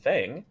fucking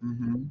villain. thing.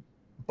 Hmm.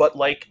 But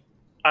like,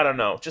 I don't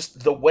know,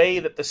 just the way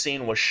that the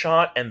scene was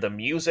shot and the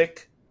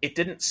music, it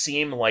didn't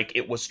seem like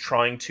it was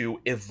trying to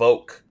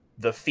evoke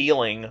the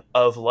feeling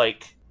of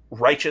like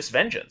righteous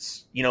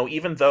vengeance.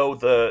 Even though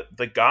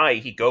the guy,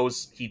 he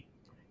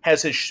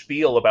has his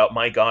spiel about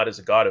my God is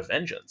a God of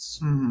vengeance.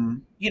 Hmm.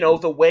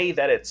 The way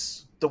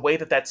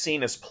that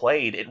scene is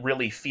played, it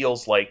really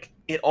feels like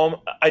it.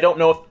 I don't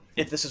know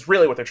if this is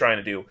really what they're trying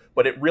to do,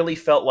 but it really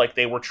felt like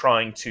they were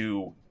trying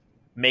to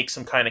make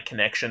some kind of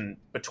connection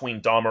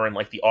between Dahmer and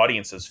like the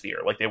audience's fear.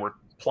 Like they were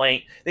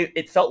playing.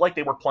 It felt like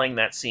they were playing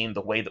that scene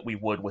the way that we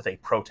would with a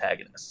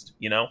protagonist.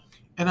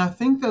 And I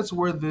think that's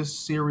where this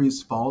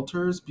series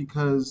falters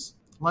because,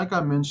 like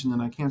I mentioned,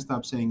 and I can't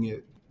stop saying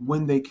it,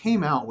 when they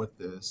came out with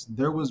this,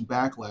 there was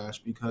backlash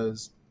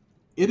because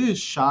it is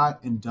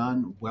shot and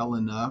done well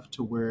enough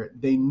to where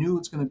they knew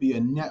it's going to be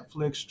a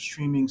Netflix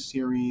streaming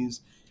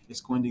series.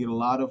 It's going to get a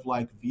lot of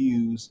like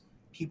views.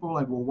 People are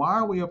like, well, why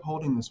are we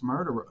upholding this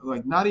murderer?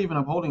 Like, not even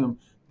upholding him.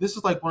 This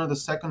is like one of the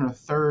second or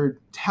third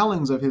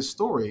tellings of his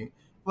story.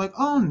 Like,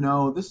 oh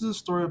no, this is a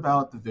story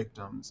about the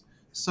victims.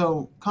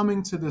 So,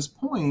 coming to this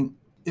point,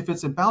 if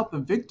it's about the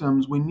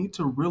victims, we need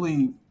to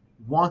really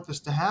want this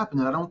to happen.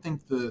 And I don't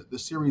think the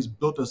series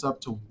built us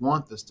up to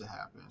want this to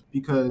happen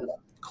because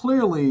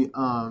clearly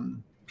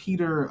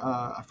Peter,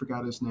 I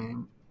forgot his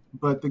name,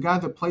 but the guy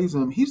that plays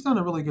him, he's done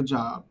a really good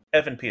job.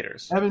 Evan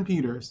Peters. Evan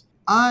Peters.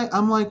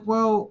 I'm like,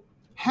 well,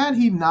 had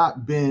he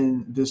not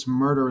been this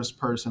murderous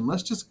person,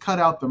 let's just cut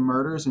out the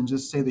murders and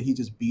just say that he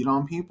just beat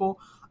on people.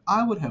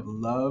 I would have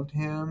loved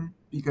him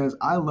because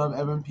I love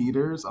Evan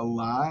Peters a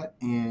lot,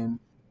 and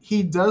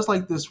he does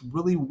like this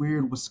really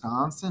weird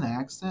Wisconsin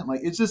accent.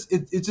 Like it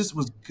just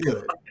was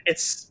good.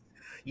 It's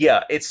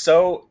yeah, it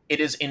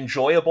is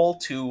enjoyable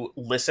to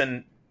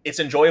listen. It's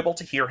enjoyable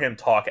to hear him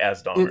talk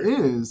as It Dahmer.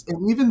 is,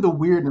 and even the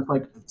weirdness,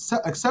 like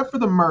except for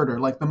the murder,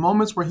 like the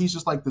moments where he's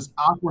just like this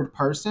awkward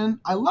person,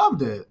 I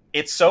loved it.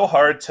 It's so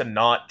hard to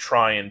not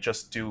try and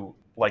just do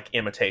like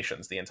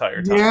imitations the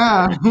entire time.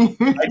 Yeah.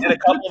 I did a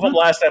couple of them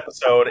last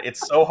episode.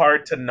 It's so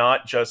hard to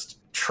not just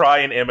try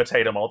and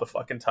imitate him all the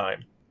fucking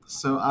time.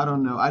 So I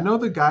don't know. I know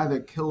the guy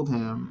that killed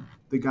him,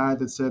 the guy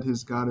that said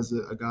his god is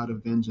a god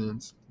of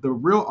vengeance. The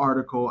real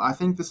article, I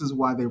think this is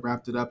why they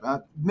wrapped it up.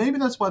 Maybe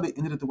that's why they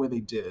ended it the way they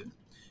did,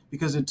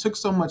 because it took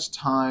so much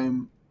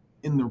time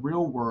in the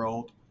real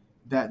world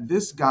that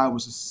this guy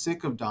was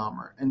sick of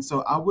Dahmer. And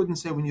so I wouldn't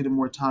say we needed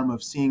more time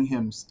of seeing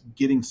him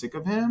getting sick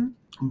of him,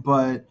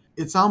 but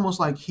it's almost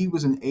like he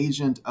was an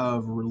agent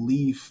of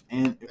relief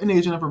and an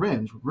agent of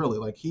revenge, really.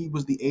 Like he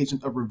was the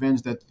agent of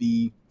revenge that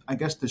I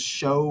guess the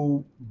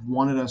show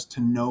wanted us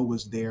to know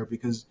was there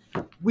because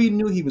we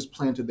knew he was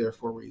planted there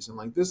for a reason.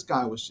 Like this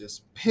guy was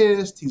just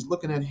pissed. He's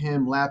looking at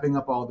him, lapping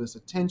up all this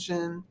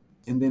attention.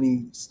 And then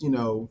he,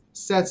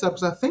 sets up,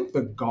 because I think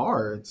the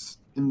guards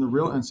in the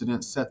real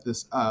incident set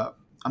this up.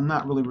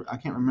 I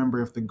can't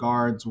remember if the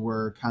guards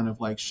were kind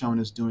of like shown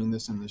as doing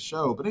this in the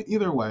show, but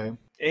either way.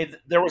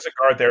 There was a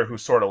guard there who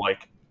sort of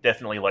like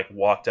definitely like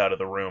walked out of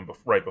the room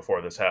right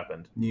before this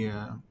happened.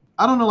 Yeah.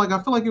 I don't know. Like,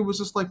 I feel like it was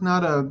just like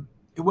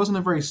it wasn't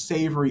a very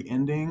savory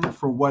ending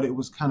for what it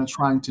was kind of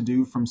trying to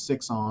do from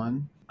 6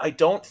 on. I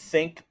don't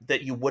think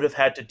that you would have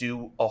had to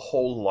do a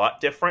whole lot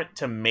different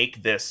to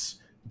make this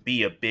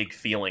be a big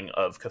feeling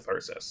of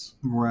catharsis.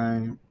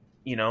 Right.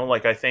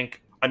 Like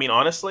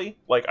honestly,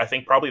 like I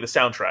think probably the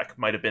soundtrack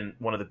might have been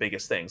one of the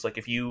biggest things. Like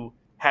if you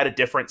had a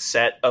different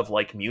set of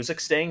like music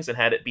stings and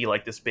had it be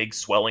like this big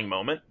swelling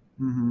moment,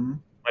 Mm-hmm.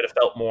 might have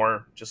felt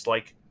more just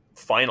like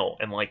final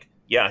and like,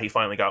 yeah, he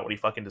finally got what he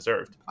fucking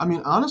deserved. I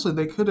mean, honestly,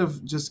 they could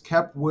have just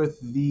kept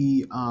with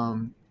the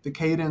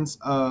cadence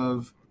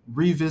of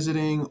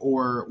revisiting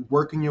or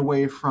working your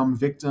way from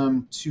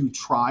victim to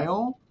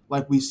trial.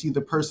 Like we see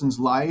the person's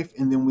life,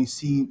 and then we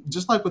see,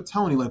 just like with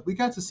Tony, like we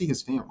got to see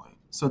his family.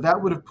 So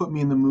that would have put me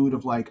in the mood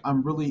of like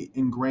I'm really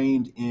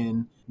ingrained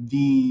in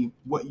the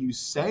what you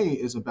say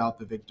is about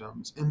the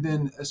victims. And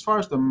then as far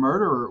as the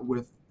murderer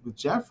with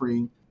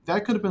Jeffrey,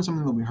 that could have been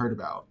something that we heard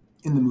about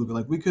in the movie.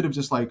 Like we could have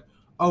just like,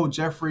 oh,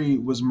 Jeffrey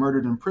was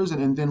murdered in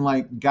prison, and then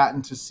like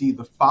gotten to see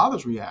the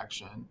father's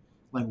reaction.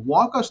 Like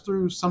walk us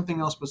through something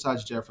else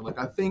besides Jeffrey. Like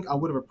I think I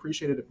would have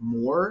appreciated it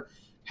more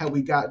had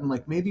we gotten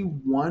like maybe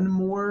one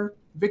more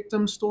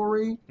victim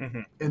story,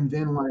 Mm-hmm. and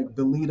then like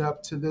the lead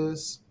up to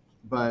this.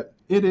 But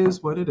it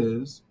is what it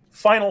is.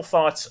 Final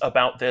thoughts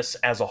about this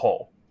as a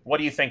whole. What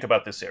do you think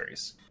about this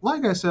series?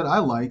 Like I said, I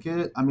like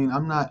it. I mean,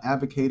 I'm not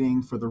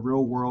advocating for the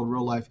real world,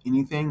 real life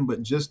anything,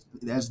 but just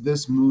as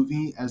this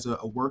movie, as a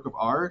work of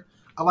art,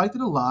 I liked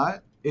it a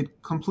lot.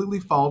 It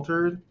completely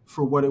faltered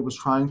for what it was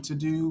trying to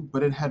do,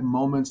 but it had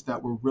moments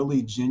that were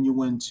really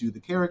genuine to the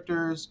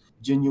characters,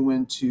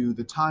 genuine to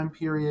the time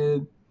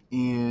period,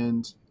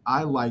 and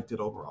I liked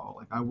it overall.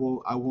 Like I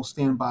will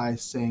stand by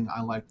saying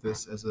I like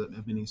this as a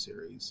mini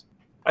series.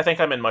 I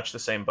think I'm in much the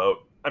same boat.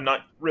 I'm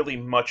not really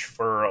much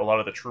for a lot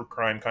of the true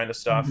crime kind of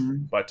stuff,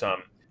 Mm-hmm. but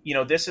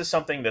this is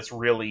something that's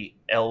really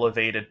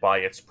elevated by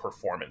its It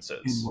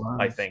performances.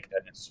 I was. think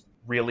that is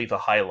really the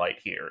highlight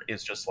here.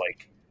 Is just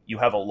like you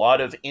have a lot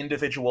of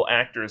individual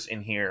actors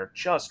in here,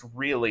 just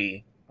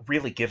really,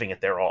 really giving it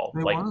their all.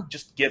 They Like were.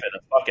 just giving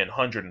a fucking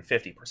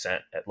 150%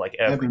 at like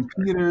every Evan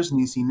turn. Peters,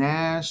 Niecy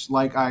Nash.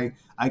 Like I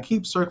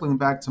keep circling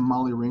back to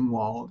Molly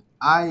Ringwald.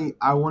 I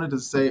wanted to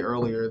say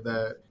earlier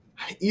that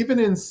even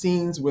in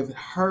scenes with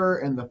her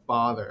and the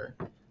father,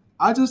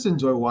 I just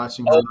enjoy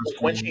watching her Oh, on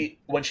like when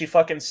screen. she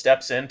fucking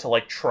steps in to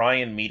like try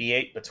and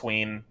mediate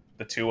between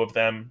the two of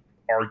them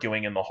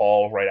arguing in the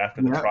hall right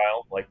after the Yep.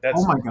 trial, like Oh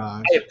that's my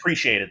gosh. I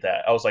appreciated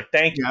that. I was like,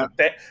 thank you,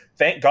 Yep.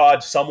 thank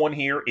God someone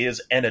here is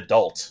an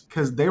adult.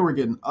 Because they were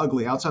getting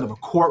ugly outside of a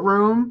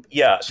courtroom.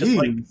 Yeah, just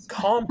like Jeez.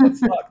 calm the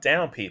fuck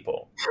down,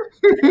 people.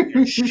 Get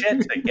your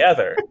shit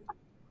together.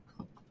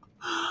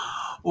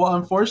 Well,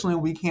 unfortunately,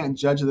 we can't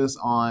judge this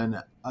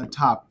on a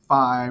top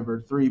five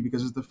or three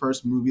because it's the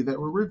first movie that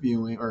we're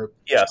reviewing or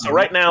Yeah, so showing.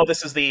 right now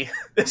this is the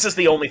this is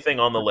the only thing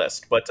on the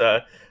list. But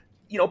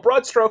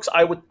broad strokes,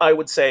 I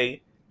would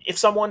say if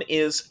someone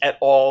is at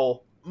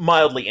all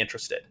mildly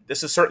interested,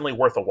 this is certainly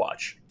worth a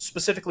watch,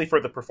 specifically for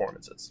the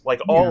performances.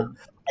 Yeah,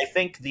 I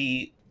think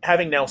the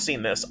having now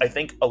seen this, I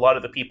think a lot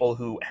of the people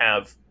who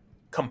have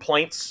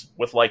complaints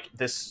with like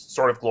this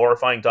sort of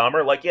glorifying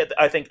Dahmer, like yeah,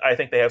 I think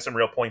they have some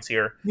real points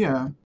here.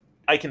 yeah,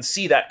 I can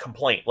see that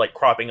complaint like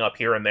cropping up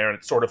here and there, and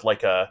it's sort of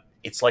like a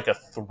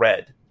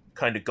thread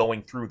kind of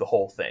going through the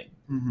whole thing.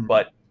 hmm,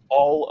 But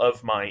all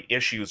of my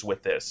issues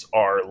with this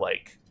are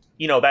like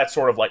that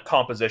sort of like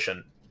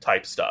composition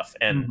type stuff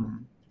and hmm,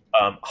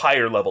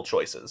 higher level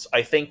choices.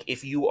 I think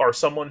if you are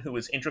someone who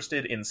is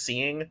interested in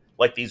seeing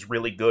like these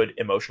really good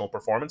emotional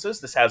performances,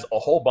 this has a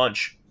whole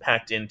bunch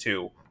packed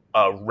into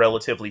a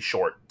relatively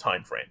short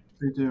time frame.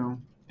 they do.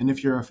 And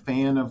if you're a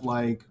fan of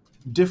like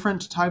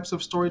different types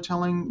of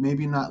storytelling,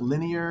 maybe not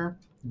linear,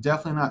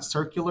 definitely not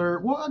circular.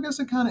 Well, I guess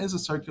it kind of is a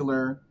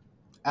circular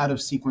out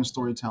of sequence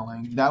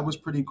storytelling. That was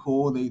pretty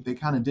cool. They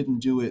kind of didn't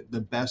do it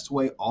the best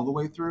way all the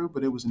way through,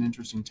 but it was an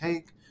interesting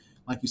take.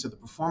 Like you said, the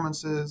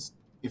performances.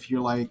 If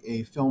you're like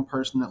a film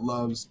person that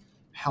loves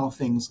how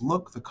things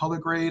look, the color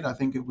grade, I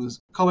think it was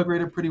color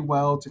graded pretty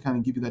well to kind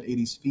of give you that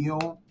 80s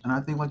feel. And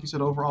I think, like you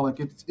said, overall, like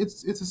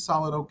it's a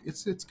solid.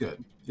 It's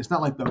good. It's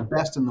not like the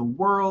best in the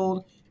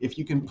world. If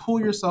you can pull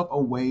yourself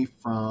away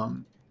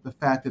from the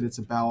fact that it's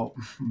about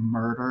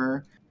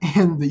murder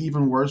and the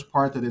even worse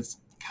part that it's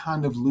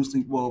kind of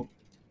loosely, well,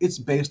 it's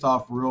based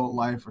off real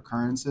life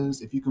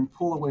occurrences. If you can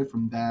pull away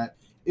from that,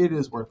 it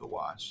is worth a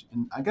watch.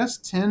 And I guess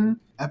 10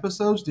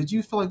 episodes. Did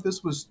you feel like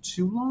this was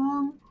too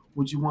long?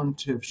 Would you want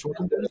to have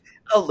shortened it?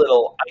 A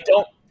little. I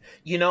don't.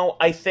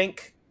 I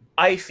think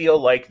I feel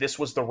like this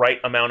was the right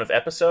amount of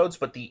episodes,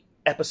 but the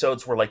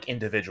episodes were like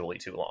individually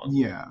too long.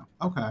 Yeah.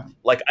 Okay.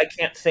 Like I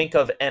can't think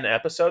of an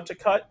episode to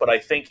cut, but I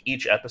think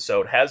each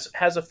episode has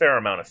a fair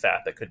amount of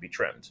fat that could be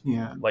trimmed.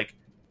 Yeah. Like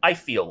I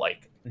feel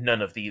like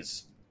none of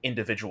these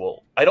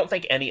individual. I don't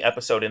think any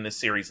episode in this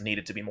series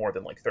needed to be more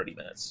than like 30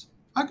 minutes.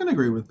 I can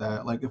agree with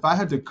that. Like if I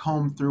had to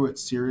comb through it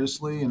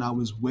seriously and I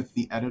was with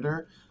the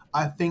editor,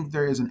 I think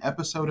there is an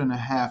episode and a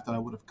half that I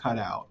would have cut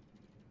out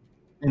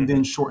and Hmm.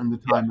 then shortened the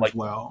Yeah, time as like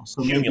well.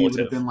 So maybe it would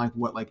have cumulative. been like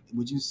what, like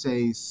would you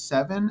say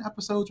 7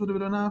 episodes would have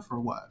been enough or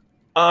what?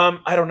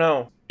 I don't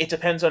know. It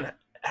depends on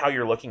how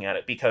you're looking at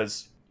it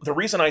because the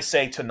reason I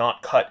say to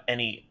not cut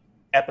any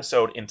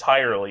episode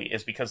entirely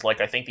is because like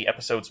I think the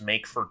episodes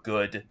make for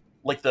good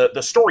like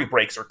the story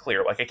breaks are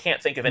clear. Like I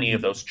can't think of any of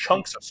Hmm, those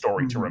chunks of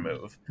story to hmm,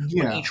 remove, but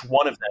yeah. each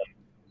one of them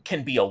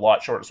can be a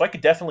lot shorter. So I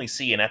could definitely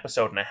see an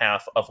episode and a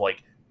half of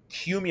like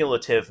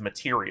cumulative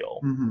material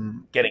Hmm,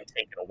 getting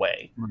taken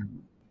away. right.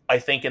 I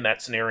think in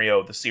that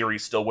scenario, the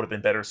series still would have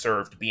been better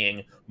served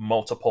being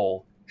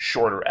multiple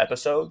shorter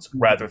episodes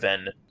rather Mhm.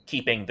 than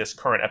keeping this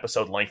current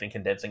episode length and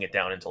condensing it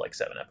down into like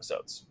 7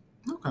 episodes.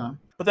 Okay.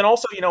 But then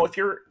also,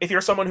 if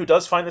you're someone who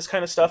does find this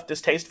kind of stuff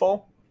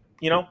distasteful,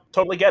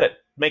 totally get it.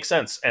 Makes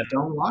sense. And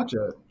Don't watch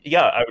it.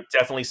 yeah, I would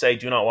definitely say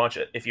do not watch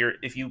it. If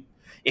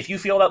you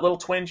feel that little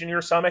twinge in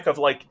your stomach of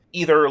like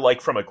either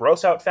like from a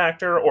gross out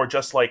factor or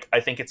just like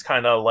I think it's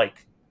kind of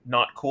like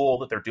not cool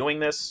that they're doing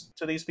this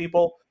to these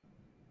people,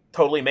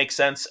 totally makes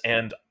sense.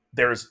 And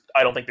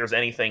I don't think there's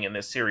anything in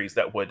this series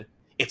that would.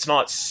 It's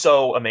not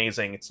so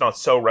amazing. It's not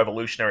so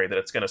revolutionary that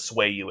it's going to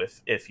sway you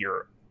if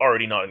you're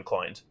already not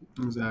inclined.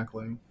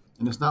 Exactly.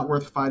 And it's not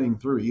worth fighting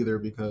through either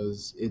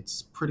because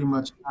it's pretty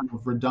much kind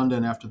of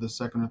redundant after the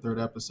second or third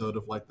episode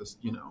of like this,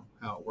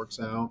 how it works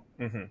out.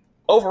 Hmm.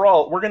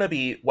 Overall, we're going to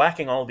be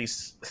whacking all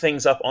these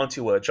things up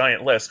onto a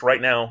giant list.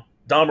 Right now,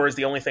 Dahmer is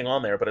the only thing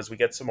on there, but as we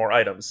get some more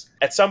items,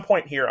 at some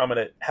point here, I'm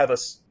going to have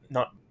us,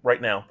 not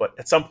right now, but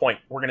at some point,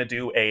 we're going to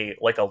do a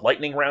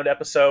lightning round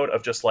episode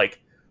of just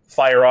like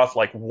fire off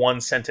like one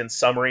sentence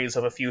summaries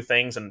of a few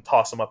things and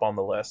toss them up on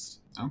the list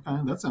Okay,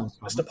 that sounds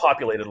just to fun.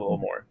 populate it a little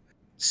more.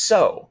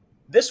 So,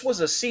 this was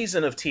a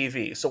season of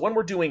TV. So, when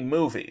we're doing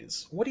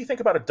movies, what do you think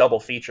about a double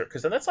feature?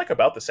 Because then that's like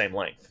about the same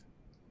length.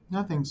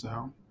 I think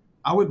so.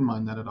 I wouldn't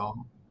mind that at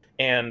all.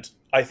 And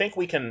I think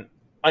we can.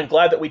 I'm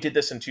glad that we did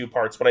this in 2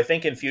 parts, but I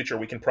think in future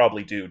we can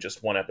probably do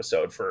just one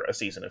episode for a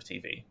season of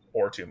TV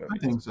or two I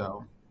movies. think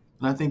so.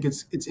 And I think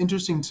it's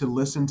interesting to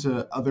listen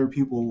to other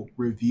people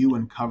review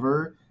and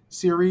cover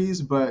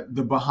series, but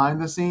the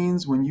behind the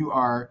scenes when you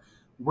are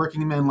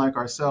working men like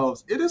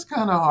ourselves, it is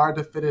kind of hard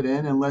to fit it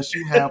in unless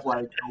you have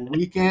like a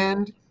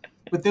weekend.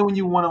 But then when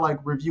you want to like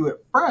review it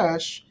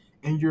fresh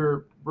and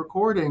you're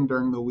recording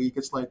during the week,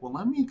 it's like, well,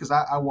 let me because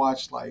I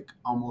watched like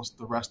almost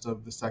the rest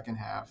of the second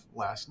half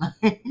last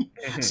night,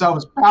 Mhm. so I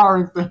was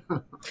powering through.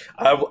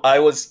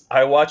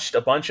 I watched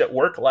a bunch at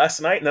work last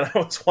night, and then I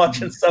was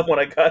watching some when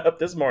I got up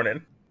this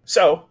morning.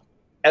 So,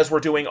 as we're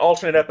doing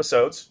alternate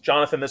episodes,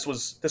 Jonathan, this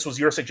was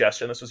your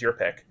suggestion. This was your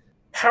pick.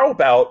 How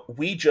about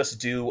we just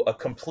do a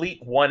complete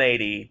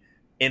 180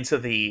 into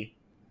the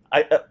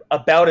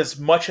about as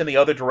much in the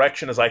other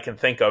direction as I can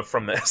think of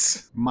from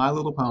this. My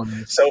Little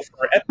Ponies. So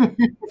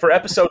for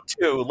episode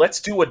 2, let's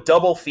do a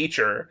double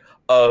feature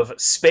of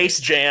Space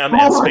Jam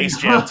and Oh Space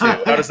Jam 2.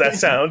 How my does that god.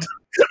 sound?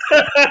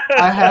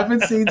 I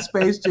haven't seen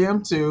Space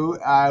Jam 2.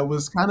 I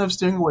was kind of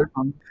steering away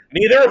from it,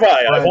 Neither have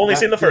I. I've but only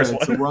that's seen the first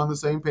good. So one. we're on the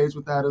same page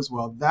with that as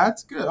well.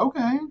 That's good.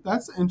 Okay.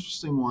 That's an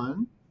interesting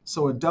one.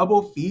 So a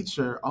double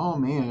feature. Oh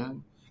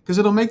man. Because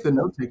it'll make the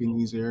note taking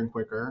easier and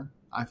quicker,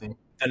 I think.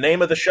 The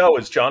name of the show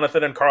is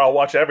Jonathan and Carl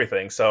Watch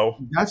Everything, so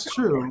That's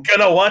true. we're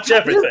gonna watch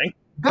That is, everything.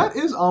 that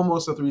is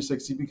almost a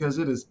 360 because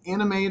it is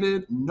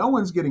animated. No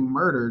one's getting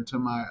murdered, to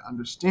my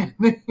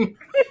understanding.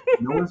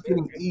 No one's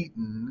getting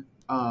eaten.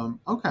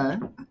 Okay.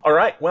 All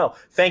right. Well,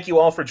 thank you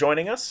all for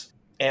joining us,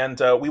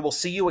 and we will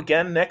see you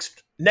again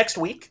next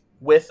week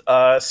with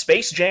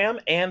Space Jam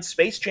and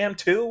Space Jam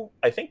 2.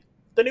 I think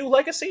the new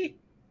Legacy.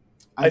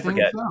 I I think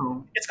forget.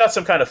 so. It's got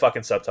some kind of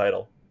fucking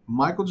subtitle.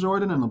 Michael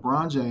Jordan and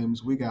LeBron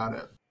James, we got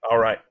it. All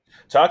right.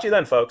 Talk to you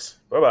then, folks.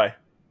 Bye bye.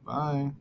 Bye.